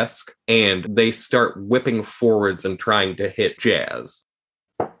desk, and they start whipping forwards and trying to hit Jazz.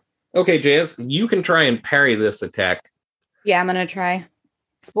 Okay, Jazz, you can try and parry this attack. Yeah, I'm going to try.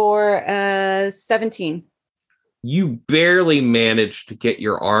 For 17. You barely manage to get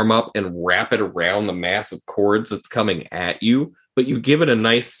your arm up and wrap it around the mass of cords that's coming at you, but you give it a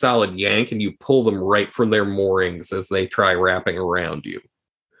nice solid yank and you pull them right from their moorings as they try wrapping around you.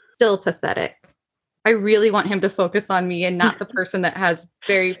 Still pathetic. I really want him to focus on me and not the person that has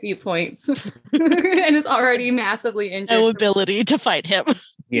very few points and is already massively injured. No ability to fight him.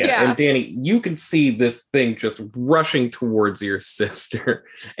 Yeah, and Danny, you can see this thing just rushing towards your sister,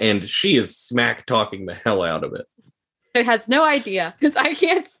 and she is smack talking the hell out of it. It has no idea because I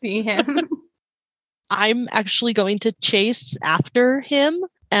can't see him. I'm actually going to chase after him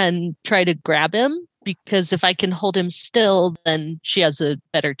and try to grab him, because if I can hold him still, then she has a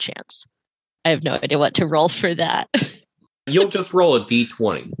better chance. I have no idea what to roll for that. You'll just roll a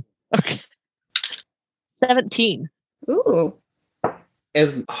d20. Okay. 17. Ooh.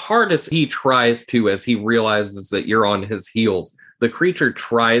 As hard as he tries to, as he realizes that you're on his heels, the creature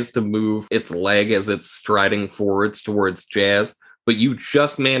tries to move its leg as it's striding forwards towards Jazz, but you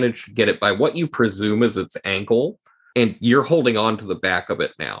just manage to get it by what you presume is its ankle, and you're holding on to the back of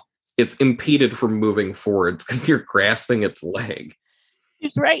it now. It's impeded from moving forwards because you're grasping its leg.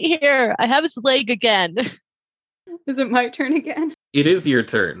 He's right here. I have his leg again. Is it my turn again? It is your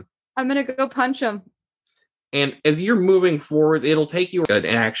turn. I'm going to go punch him. And as you're moving forward, it'll take you an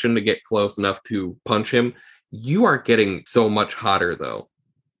action to get close enough to punch him. You are getting so much hotter, though.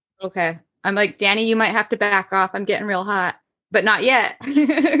 Okay. I'm like, Danny, you might have to back off. I'm getting real hot. But not yet,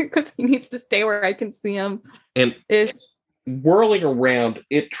 because he needs to stay where I can see him. And whirling around,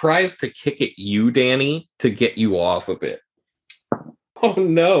 it tries to kick at you, Danny, to get you off of it. Oh,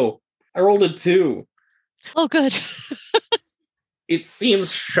 no. I rolled a 2. Oh, good. It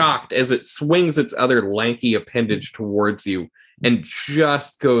seems shocked as it swings its other lanky appendage towards you and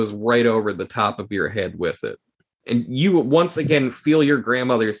just goes right over the top of your head with it. And you once again feel your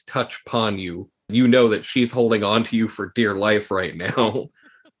grandmother's touch upon you. You know that she's holding on to you for dear life right now.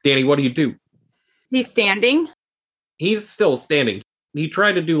 Danny, what do you do? Is he standing? He's still standing. He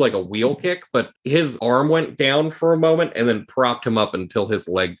tried to do like a wheel kick, but his arm went down for a moment and then propped him up until his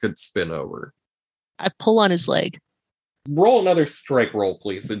leg could spin over. I pull on his leg. Roll another strike roll,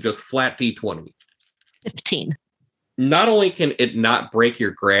 please, and just flat D20. 15. Not only can it not break your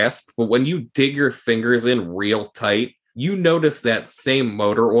grasp, but when you dig your fingers in real tight, you notice that same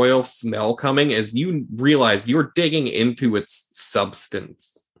motor oil smell coming as you realize you're digging into its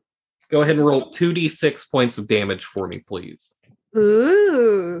substance. Go ahead and roll 2d6 points of damage for me, please.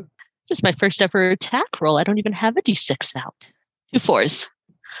 Ooh. This is my first ever attack roll. I don't even have a d6 out. 2 4s.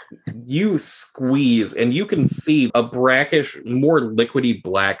 You squeeze, and you can see a brackish, more liquidy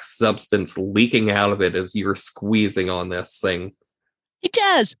black substance leaking out of it as you're squeezing on this thing. Hey,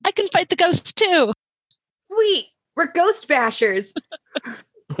 Jazz, I can fight the ghosts too. Sweet. We're ghost bashers.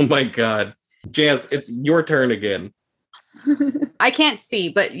 Oh my god. Jazz, it's your turn again. I can't see,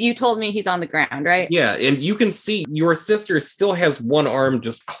 but you told me he's on the ground, right? Yeah, and you can see your sister still has one arm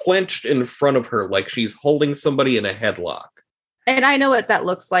just clenched in front of her like she's holding somebody in a headlock. And I know what that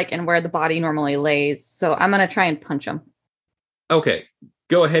looks like and where the body normally lays, so I'm going to try and punch him. Okay,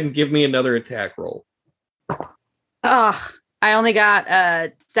 go ahead and give me another attack roll. Ugh, I only got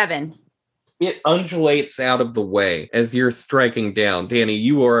 7. It undulates out of the way as you're striking down. Danny,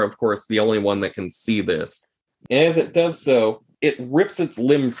 you are, of course, the only one that can see this. And as it does so, it rips its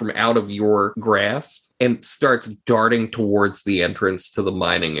limb from out of your grasp and starts darting towards the entrance to the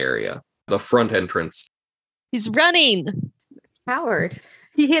mining area, the front entrance. He's running. Coward.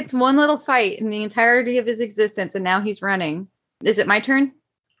 He hits one little fight in the entirety of his existence, and now he's running. Is it my turn?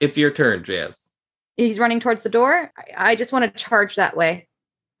 It's your turn, Jazz. He's running towards the door. I just want to charge that way.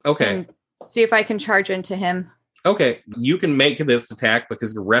 Okay. And see if I can charge into him. Okay. You can make this attack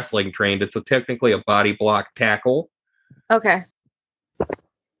because you're wrestling trained. It's technically a body block tackle. Okay.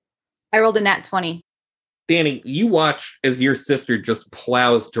 I rolled a nat 20. Danny, you watch as your sister just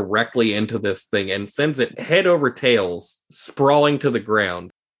plows directly into this thing and sends it head over tails, sprawling to the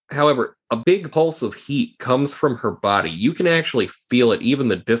ground. However, a big pulse of heat comes from her body. You can actually feel it even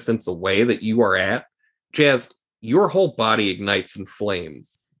the distance away that you are at. Jazz, your whole body ignites in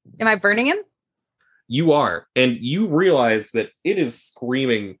flames. Am I burning him? You are, and you realize that it is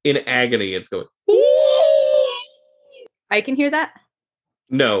screaming in agony. It's going, "Ooh!" I can hear that?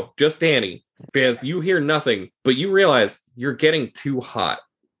 No, just Danny. Jazz, you hear nothing, but you realize you're getting too hot.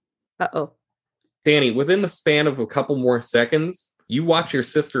 Uh-oh. Danny, within the span of a couple more seconds, you watch your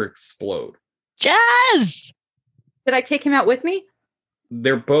sister explode. Jazz! Did I take him out with me?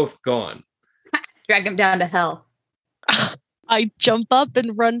 They're both gone. Drag him down to hell. I jump up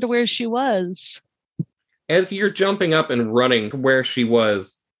and run to where she was. As you're jumping up and running to where she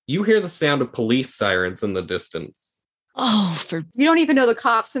was, you hear the sound of police sirens in the distance. Oh, for You don't even know the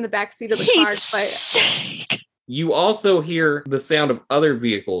cops in the backseat of the car. Pete's sake. You also hear the sound of other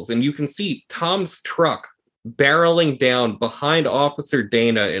vehicles, and you can see Tom's truck barreling down behind Officer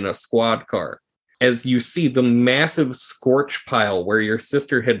Dana in a squad car, as you see the massive scorch pile where your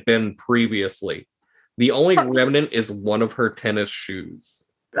sister had been previously. The only remnant is one of her tennis shoes.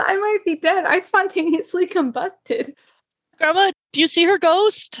 I might be dead. I spontaneously combusted. Grandma, do you see her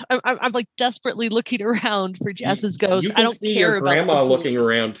ghost? I'm like desperately looking around for Jazz's ghost. You can I don't see care your about grandma the looking police.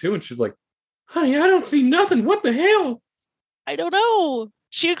 around too, and she's like, "Honey, I don't see nothing. What the hell?" I don't know.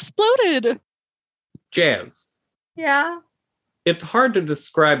 She exploded. Jazz, Yeah. it's hard to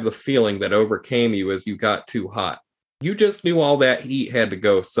describe the feeling that overcame you as you got too hot. You just knew all that heat had to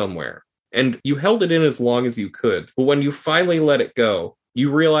go somewhere, and you held it in as long as you could. But when you finally let it go, you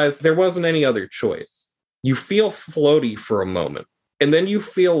realized there wasn't any other choice. You feel floaty for a moment, and then you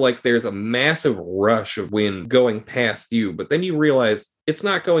feel like there's a massive rush of wind going past you, but then you realize it's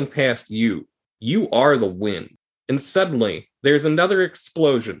not going past you. You are the wind. And suddenly, there's another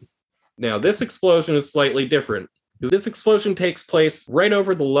explosion. Now, this explosion is slightly different. This explosion takes place right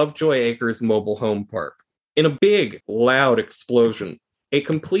over the Lovejoy Acres mobile home park. In a big, loud explosion, a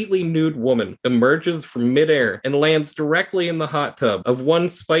completely nude woman emerges from midair and lands directly in the hot tub of one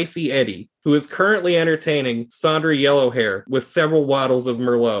Spicy Eddie, who is currently entertaining Sandra Yellowhair with several bottles of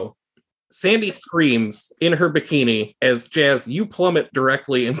Merlot. Sandy screams in her bikini as Jazz, you plummet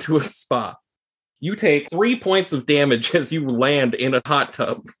directly into a spa. You take 3 points of damage as you land in a hot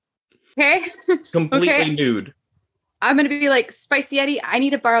tub, Okay. completely Okay. nude. I'm going to be like, Spicy Eddie, I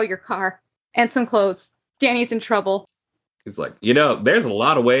need to borrow your car and some clothes. Danny's in trouble. He's like, there's a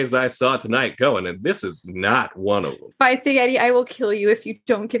lot of ways I saw tonight going, and this is not one of them. Spicy Eddie, I will kill you if you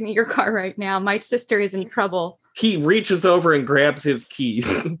don't give me your car right now. My sister is in trouble. He reaches over and grabs his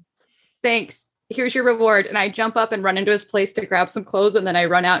keys. Thanks. Here's your reward. And I jump up and run into his place to grab some clothes, and then I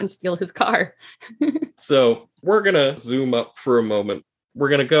run out and steal his car. So we're going to zoom up for a moment. We're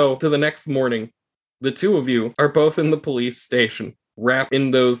going to go to the next morning. The two of you are both in the police station, wrapped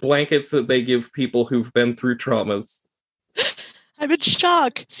in those blankets that they give people who've been through traumas. I'm in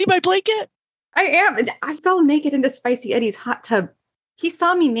shock. See my blanket? I am. I fell naked into Spicy Eddie's hot tub. He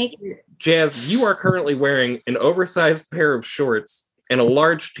saw me naked. Jazz, you are currently wearing an oversized pair of shorts and a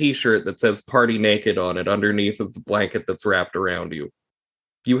large t-shirt that says Party Naked on it underneath of the blanket that's wrapped around you.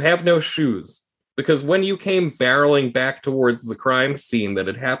 You have no shoes, because when you came barreling back towards the crime scene that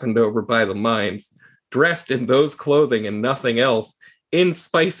had happened over by the mines, dressed in those clothing and nothing else, in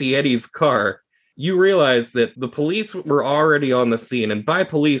Spicy Eddie's car, you realize that the police were already on the scene, and by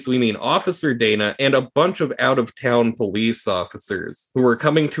police we mean Officer Dana and a bunch of out-of-town police officers who were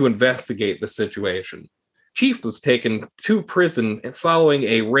coming to investigate the situation. Chief was taken to prison following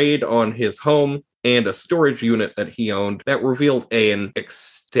a raid on his home and a storage unit that he owned that revealed an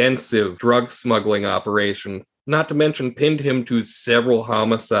extensive drug smuggling operation, not to mention pinned him to several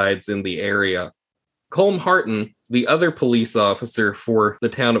homicides in the area. Colm Harton, the other police officer for the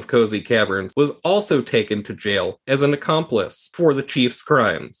town of Cozy Caverns, was also taken to jail as an accomplice for the chief's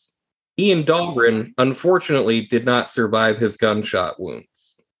crimes. Ian Dahlgren, unfortunately, did not survive his gunshot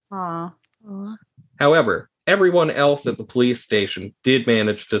wounds. Aw. However, everyone else at the police station did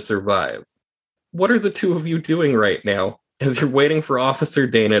manage to survive. What are the two of you doing right now? as you're waiting for Officer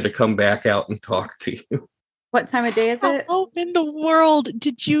Dana to come back out and talk to you. What time of day is it? How in the world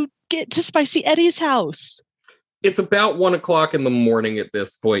did you get to Spicy Eddie's house? It's about 1 o'clock in the morning at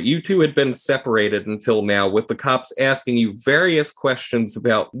this point. You two had been separated until now, with the cops asking you various questions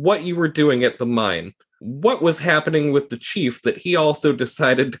about what you were doing at the mine. What was happening with the chief that he also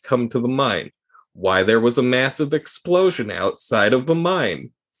decided to come to the mine? Why there was a massive explosion outside of the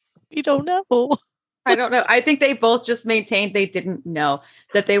mine? We don't know. I don't know. I think they both just maintained they didn't know,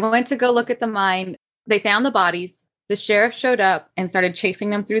 that they went to go look at the mine. They found the bodies. The sheriff showed up and started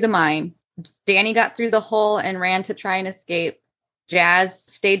chasing them through the mine. Danny got through the hole and ran to try and escape. Jazz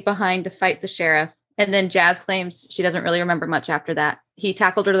stayed behind to fight the sheriff. And then Jazz claims she doesn't really remember much after that. He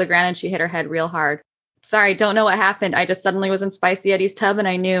tackled her to the ground and she hit her head real hard. Sorry, don't know what happened. I just suddenly was in Spicy Eddie's tub and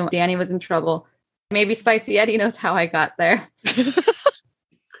I knew Danny was in trouble. Maybe Spicy Eddie knows how I got there.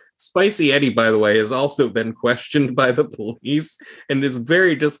 Spicy Eddie, by the way, has also been questioned by the police and is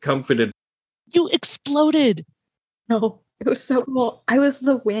very discomfited. You exploded. No, it was so cool. I was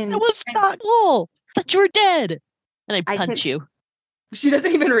the wind. It was not cool. I thought you were dead. And I punch you. She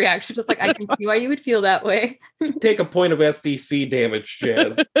doesn't even react. She's just like, I can see why you would feel that way. Take a point of SDC damage,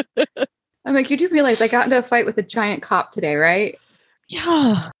 Jazz. I'm like, you do realize I got into a fight with a giant cop today, right?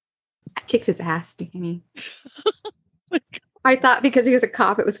 Yeah. I kicked his ass, Danny. I thought because he was a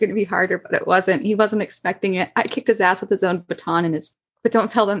cop, it was going to be harder, but it wasn't. He wasn't expecting it. I kicked his ass with his own baton in his... But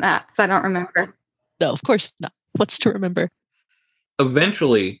don't tell them that, because I don't remember. No, of course not. What's to remember?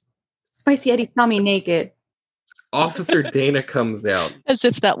 Eventually, Spicy Eddie saw me naked. Officer Dana comes out. As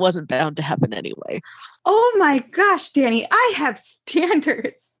if that wasn't bound to happen anyway. Oh my gosh, Danny, I have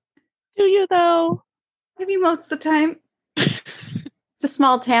standards. Do you, though? Maybe most of the time. It's a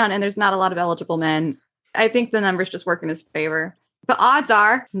small town, and there's not a lot of eligible men. I think the numbers just work in his favor. The odds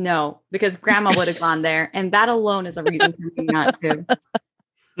are no, because grandma would have gone there. And that alone is a reason for me not to.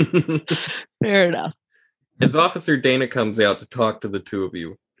 Fair enough. As Officer Dana comes out to talk to the two of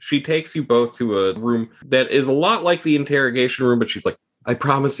you, she takes you both to a room that is a lot like the interrogation room, but she's like, I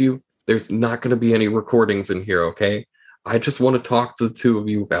promise you, there's not going to be any recordings in here, okay? I just want to talk to the two of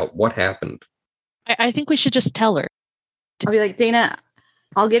you about what happened. I think we should just tell her. I'll be like, Dana,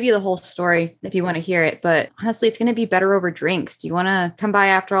 I'll give you the whole story if you want to hear it, but honestly, it's going to be better over drinks. Do you want to come by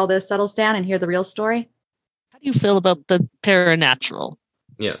after all this settles down and hear the real story? How do you feel about the paranatural?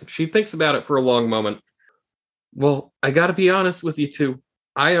 Yeah, she thinks about it for a long moment. Well, I got to be honest with you two.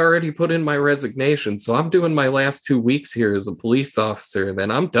 I already put in my resignation, so I'm doing my last 2 weeks here as a police officer, and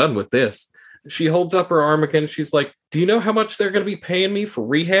then I'm done with this. She holds up her arm again. She's like, do you know how much they're going to be paying me for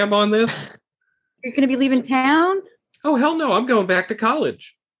rehab on this? You're going to be leaving town? Oh, hell no. I'm going back to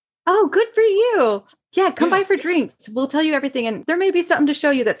college. Oh, good for you. Yeah, come by for drinks. We'll tell you everything. And there may be something to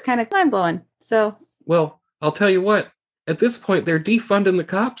show you that's kind of mind-blowing. So, well, I'll tell you what. At this point, they're defunding the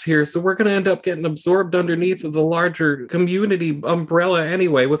cops here, so we're going to end up getting absorbed underneath of the larger community umbrella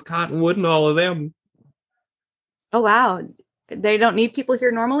anyway, with Cottonwood and all of them. Oh, wow. They don't need people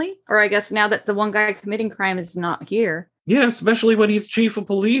here normally? Or I guess now that the one guy committing crime is not here. Yeah, especially when he's chief of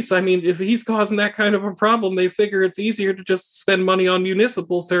police. I mean, if he's causing that kind of a problem, they figure it's easier to just spend money on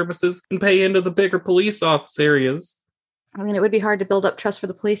municipal services and pay into the bigger police office areas. I mean, it would be hard to build up trust for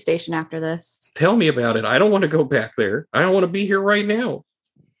the police station after this. Tell me about it. I don't want to go back there. I don't want to be here right now.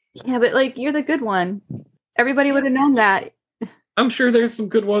 Yeah, but like, you're the good one. Everybody would have known that. I'm sure there's some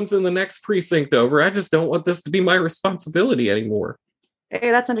good ones in the next precinct over. I just don't want this to be my responsibility anymore.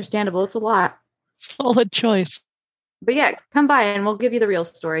 Hey, that's understandable. It's a lot. Solid choice. But yeah, come by and we'll give you the real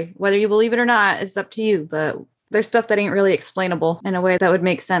story. Whether you believe it or not, it's up to you. But there's stuff that ain't really explainable in a way that would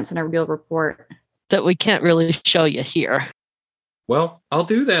make sense in a real report. That we can't really show you here. Well, I'll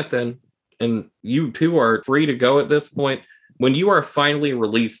do that then. And you two are free to go at this point. When you are finally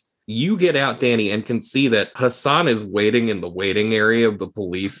released, you get out, Danny, and can see that Hassan is waiting in the waiting area of the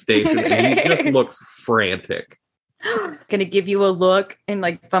police station. And he just looks frantic. Gonna give you a look and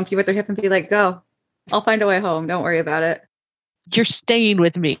like bump you with her hip and be like, go. I'll find a way home. Don't worry about it. You're staying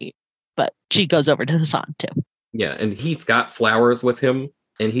with me. But she goes over to Hassan too. Yeah, and he's got flowers with him,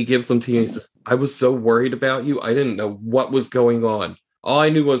 and he gives them to you. He says, I was so worried about you. I didn't know what was going on. All I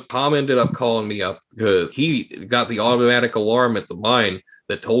knew was Tom ended up calling me up because he got the automatic alarm at the mine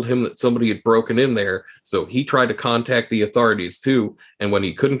that told him that somebody had broken in there. So he tried to contact the authorities too. And when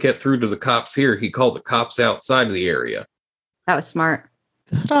he couldn't get through to the cops here, he called the cops outside of the area. That was smart.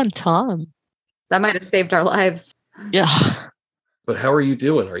 Good on Tom. That might have saved our lives. Yeah. But how are you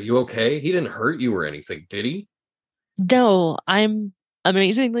doing? Are you okay? He didn't hurt you or anything, did he? No, I'm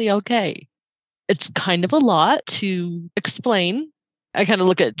amazingly okay. It's kind of a lot to explain, I kind of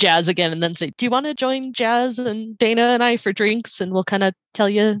look at Jazz again and then say, do you want to join Jazz and Dana and I for drinks? And we'll kind of tell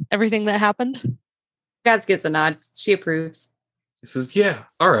you everything that happened. Jazz gives a nod. She approves. He says, yeah,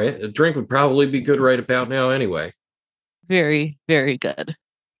 all right. A drink would probably be good right about now anyway. Very, very good.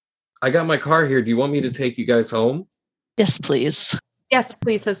 I got my car here. Do you want me to take you guys home? Yes, please. Yes,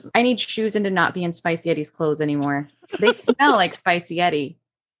 please. I need shoes and to not be in Spicy Eddie's clothes anymore. They smell like Spicy Eddie.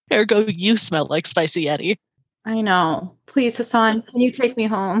 Ergo, you smell like Spicy Eddie. I know. Please, Hassan, can you take me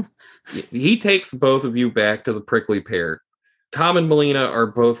home? He takes both of you back to the Prickly Pear. Tom and Melina are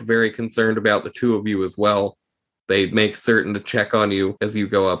both very concerned about the two of you as well. They make certain to check on you as you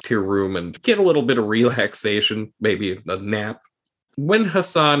go up to your room and get a little bit of relaxation, maybe a nap. When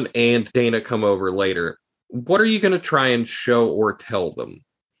Hassan and Dana come over later, what are you going to try and show or tell them?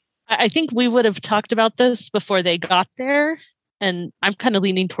 I think we would have talked about this before they got there, and I'm kind of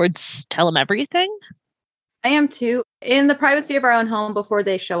leaning towards tell them everything. I am too. In the privacy of our own home before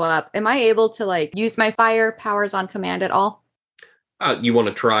they show up, am I able to use my fire powers on command at all? You want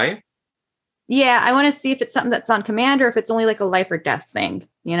to try? Yeah, I want to see if it's something that's on command or if it's only a life or death thing,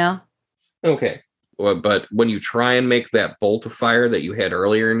 you know? Okay. Well, but when you try and make that bolt of fire that you had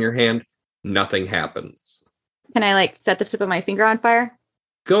earlier in your hand, nothing happens. Can I set the tip of my finger on fire?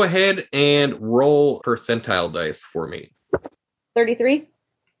 Go ahead and roll percentile dice for me. 33?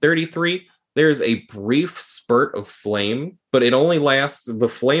 33. There's a brief spurt of flame, but it only lasts, the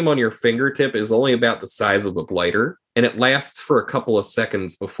flame on your fingertip is only about the size of a lighter, and it lasts for a couple of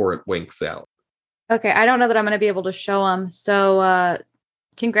seconds before it winks out. Okay, I don't know that I'm going to be able to show him. So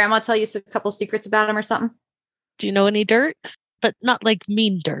can Grandma tell you a couple secrets about him or something? Do you know any dirt? But not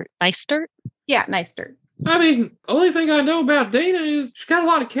mean dirt. Nice dirt? Yeah, nice dirt. I mean, only thing I know about Dana is she's got a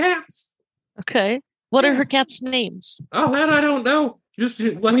lot of cats. Okay. What are her cats' names? Oh, that I don't know.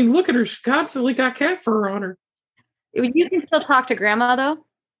 Look at her. She's constantly got cat fur on her. You can still talk to Grandma, though?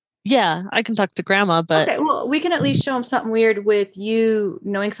 Yeah, I can talk to Grandma, but... Okay, well, we can at least show him something weird with you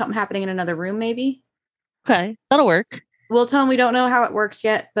knowing something happening in another room, maybe? Okay, that'll work. We'll tell them we don't know how it works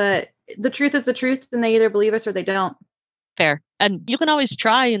yet, but the truth is the truth, and they either believe us or they don't. Fair. And you can always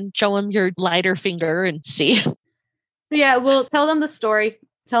try and show them your lighter finger and see. So yeah, we'll tell them the story.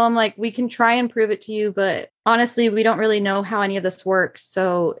 Tell them, we can try and prove it to you, but honestly, we don't really know how any of this works,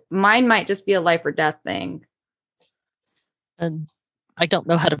 so mine might just be a life or death thing. And I don't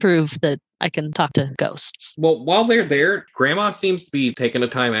know how to prove that I can talk to ghosts. Well, while they're there, Grandma seems to be taking a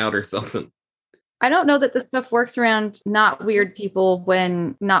time out or something. I don't know that this stuff works around not weird people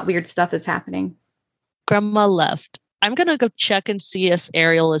when not weird stuff is happening. Grandma left. I'm going to go check and see if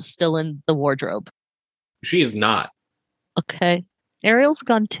Ariel is still in the wardrobe. She is not. Okay. Ariel's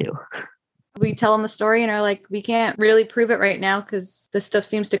gone too. We tell them the story and are like, we can't really prove it right now because this stuff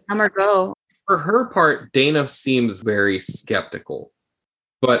seems to come or go. For her part, Dana seems very skeptical.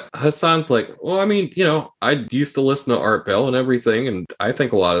 But Hassan's like, well, I mean, I used to listen to Art Bell and everything, and I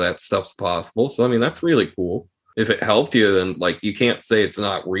think a lot of that stuff's possible. So, I mean, that's really cool. If it helped you, then, you can't say it's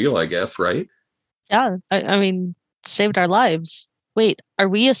not real, I guess, right? Yeah, I mean, saved our lives. Wait, are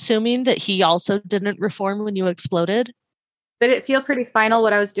we assuming that he also didn't reform when you exploded? Did it feel pretty final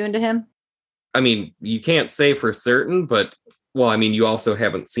what I was doing to him? I mean, you can't say for certain, but, well, I mean, you also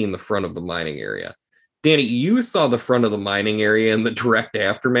haven't seen the front of the mining area. Danny, you saw the front of the mining area in the direct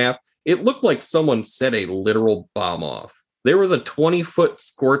aftermath. It looked like someone set a literal bomb off. There was a 20-foot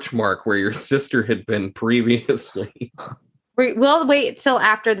scorch mark where your sister had been previously. We'll wait till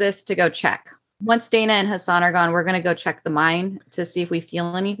after this to go check. Once Dana and Hassan are gone, we're going to go check the mine to see if we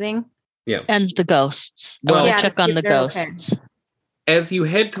feel anything. Yeah. And the ghosts. I want to check on the ghosts. Okay. As you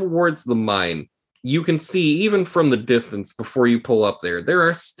head towards the mine, you can see, even from the distance before you pull up there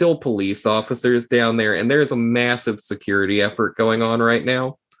are still police officers down there, and there's a massive security effort going on right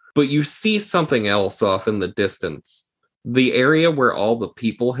now. But you see something else off in the distance. The area where all the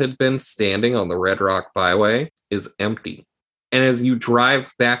people had been standing on the Red Rock Byway is empty. And as you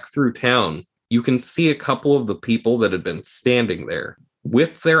drive back through town, you can see a couple of the people that had been standing there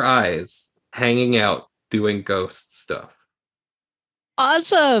with their eyes hanging out doing ghost stuff.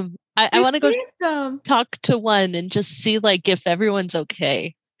 Awesome. I want to go talk to one and just see if everyone's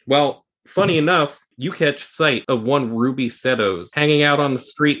okay. Well, funny enough, you catch sight of one Ruby Setos hanging out on the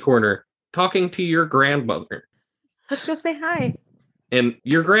street corner talking to your grandmother. Let's go say hi. And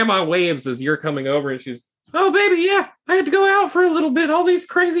your grandma waves as you're coming over, and she's, oh, baby, yeah. I had to go out for a little bit. All these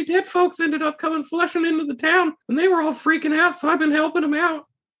crazy dead folks ended up coming flushing into the town, and they were all freaking out, so I've been helping them out.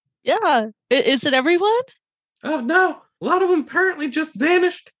 Yeah. Is it everyone? Oh, no. A lot of them apparently just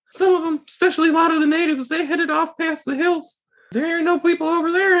vanished. Some of them, especially a lot of the natives, they headed off past the hills. There ain't no people over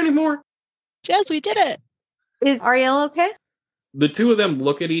there anymore. Jazz, we did it. Is Ariel okay? The two of them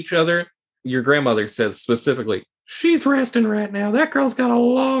look at each other. Your grandmother says specifically, She's resting right now. That girl's got a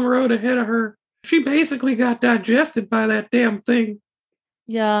long road ahead of her. She basically got digested by that damn thing.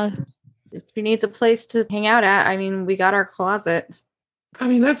 Yeah. If she needs a place to hang out at, I mean, we got our closet. I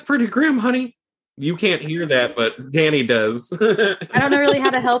mean, that's pretty grim, honey. you can't hear that, but Danny does. I don't know really how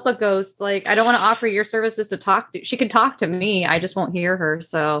to help a ghost. Like, I don't want to offer your services to talk to. She can talk to me. I just won't hear her.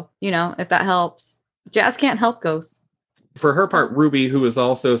 So, if that helps. Jazz can't help ghosts. For her part, Ruby, who is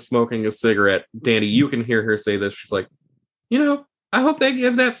also smoking a cigarette, Danny, you can hear her say this. She's like, I hope they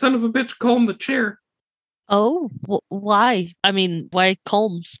give that son of a bitch Colm the chair. Oh, why? I mean, why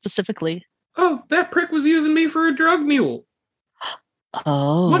Colm specifically? Oh, that prick was using me for a drug mule.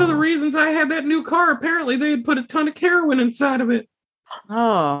 Oh. One of the reasons I had that new car, apparently they had put a ton of heroin inside of it.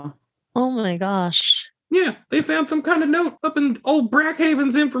 Oh. Oh my gosh. Yeah, they found some kind of note up in old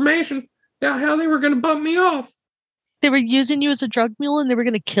Brackhaven's information about how they were going to bump me off. They were using you as a drug mule and they were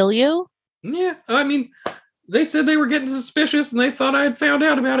going to kill you? Yeah, I mean, they said they were getting suspicious and they thought I had found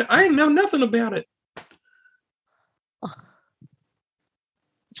out about it. I didn't know nothing about it.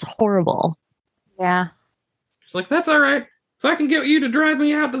 It's horrible. Yeah. She's like, that's all right. If I can get you to drive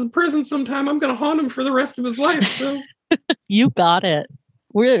me out to the prison sometime, I'm going to haunt him for the rest of his life. So You got it.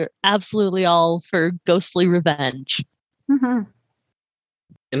 We're absolutely all for ghostly revenge. Mm-hmm.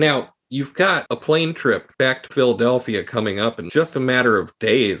 and now you've got a plane trip back to Philadelphia coming up in just a matter of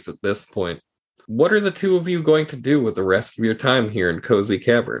days at this point. What are the two of you going to do with the rest of your time here in Cozy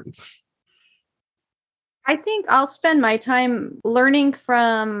Caverns? I think I'll spend my time learning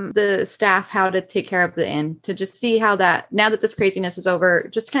from the staff how to take care of the inn, to just see how that, now that this craziness is over,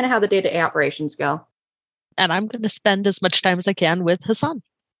 just kind of how the day-to-day operations go. And I'm going to spend as much time as I can with Hassan.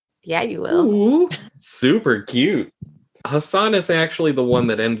 Yeah, you will. ooh, Super cute. Hassan is actually the one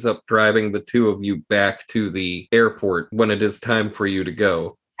that ends up driving the two of you back to the airport when it is time for you to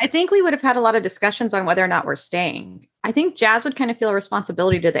go. I think we would have had a lot of discussions on whether or not we're staying. I think Jazz would kind of feel a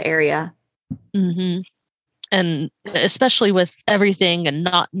responsibility to the area. Mm-hmm. And especially with everything and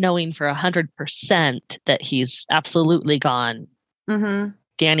not knowing for 100% that he's absolutely gone. Mm-hmm.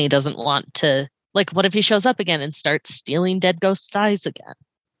 Danny doesn't want to, what if he shows up again and starts stealing dead ghosts' eyes again?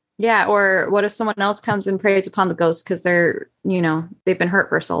 Yeah, or what if someone else comes and preys upon the ghost because they're, they've been hurt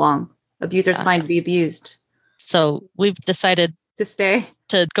for so long. Abusers find to be abused. So we've decided To stay.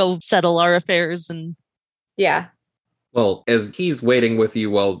 to go settle our affairs and Yeah. Well, as he's waiting with you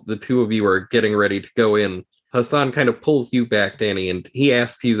while the two of you are getting ready to go in, Hassan kind of pulls you back, Danny, and he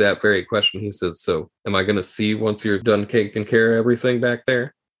asks you that very question. He says, so am I going to see you once you're done taking care of everything back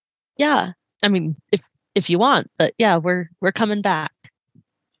there? yeah, I mean, if you want, but yeah, we're coming back.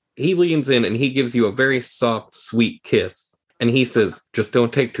 He leans in and he gives you a very soft, sweet kiss. And he says, just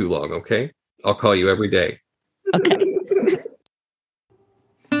don't take too long, okay? I'll call you every day. Okay.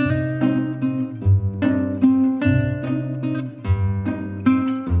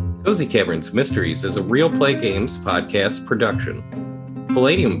 Cozy Caverns Mysteries is a Real Play Games podcast production.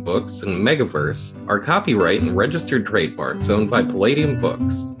 Palladium Books and Megaverse are copyright and registered trademarks owned by Palladium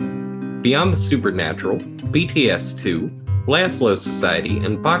Books. Beyond the Supernatural, BTS2, Laszlo Society,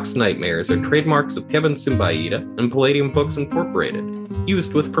 and Box Nightmares are trademarks of Kevin Simbaida and Palladium Books Incorporated,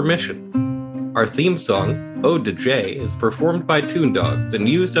 used with permission. Our theme song, Ode to Jay, is performed by Toon Dogs and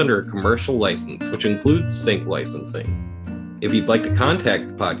used under a commercial license, which includes sync licensing. If you'd like to contact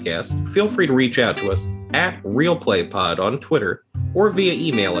the podcast, feel free to reach out to us at RealPlayPod on Twitter or via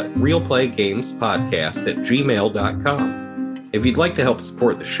email at realplaygamespodcast@gmail.com. If you'd like to help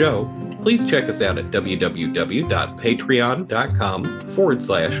support the show, please check us out at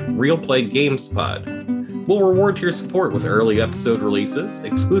www.patreon.com/RealPlayGamesPod. We'll reward your support with early episode releases,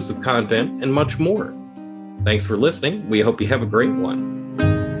 exclusive content, and much more. Thanks for listening. We hope you have a great one.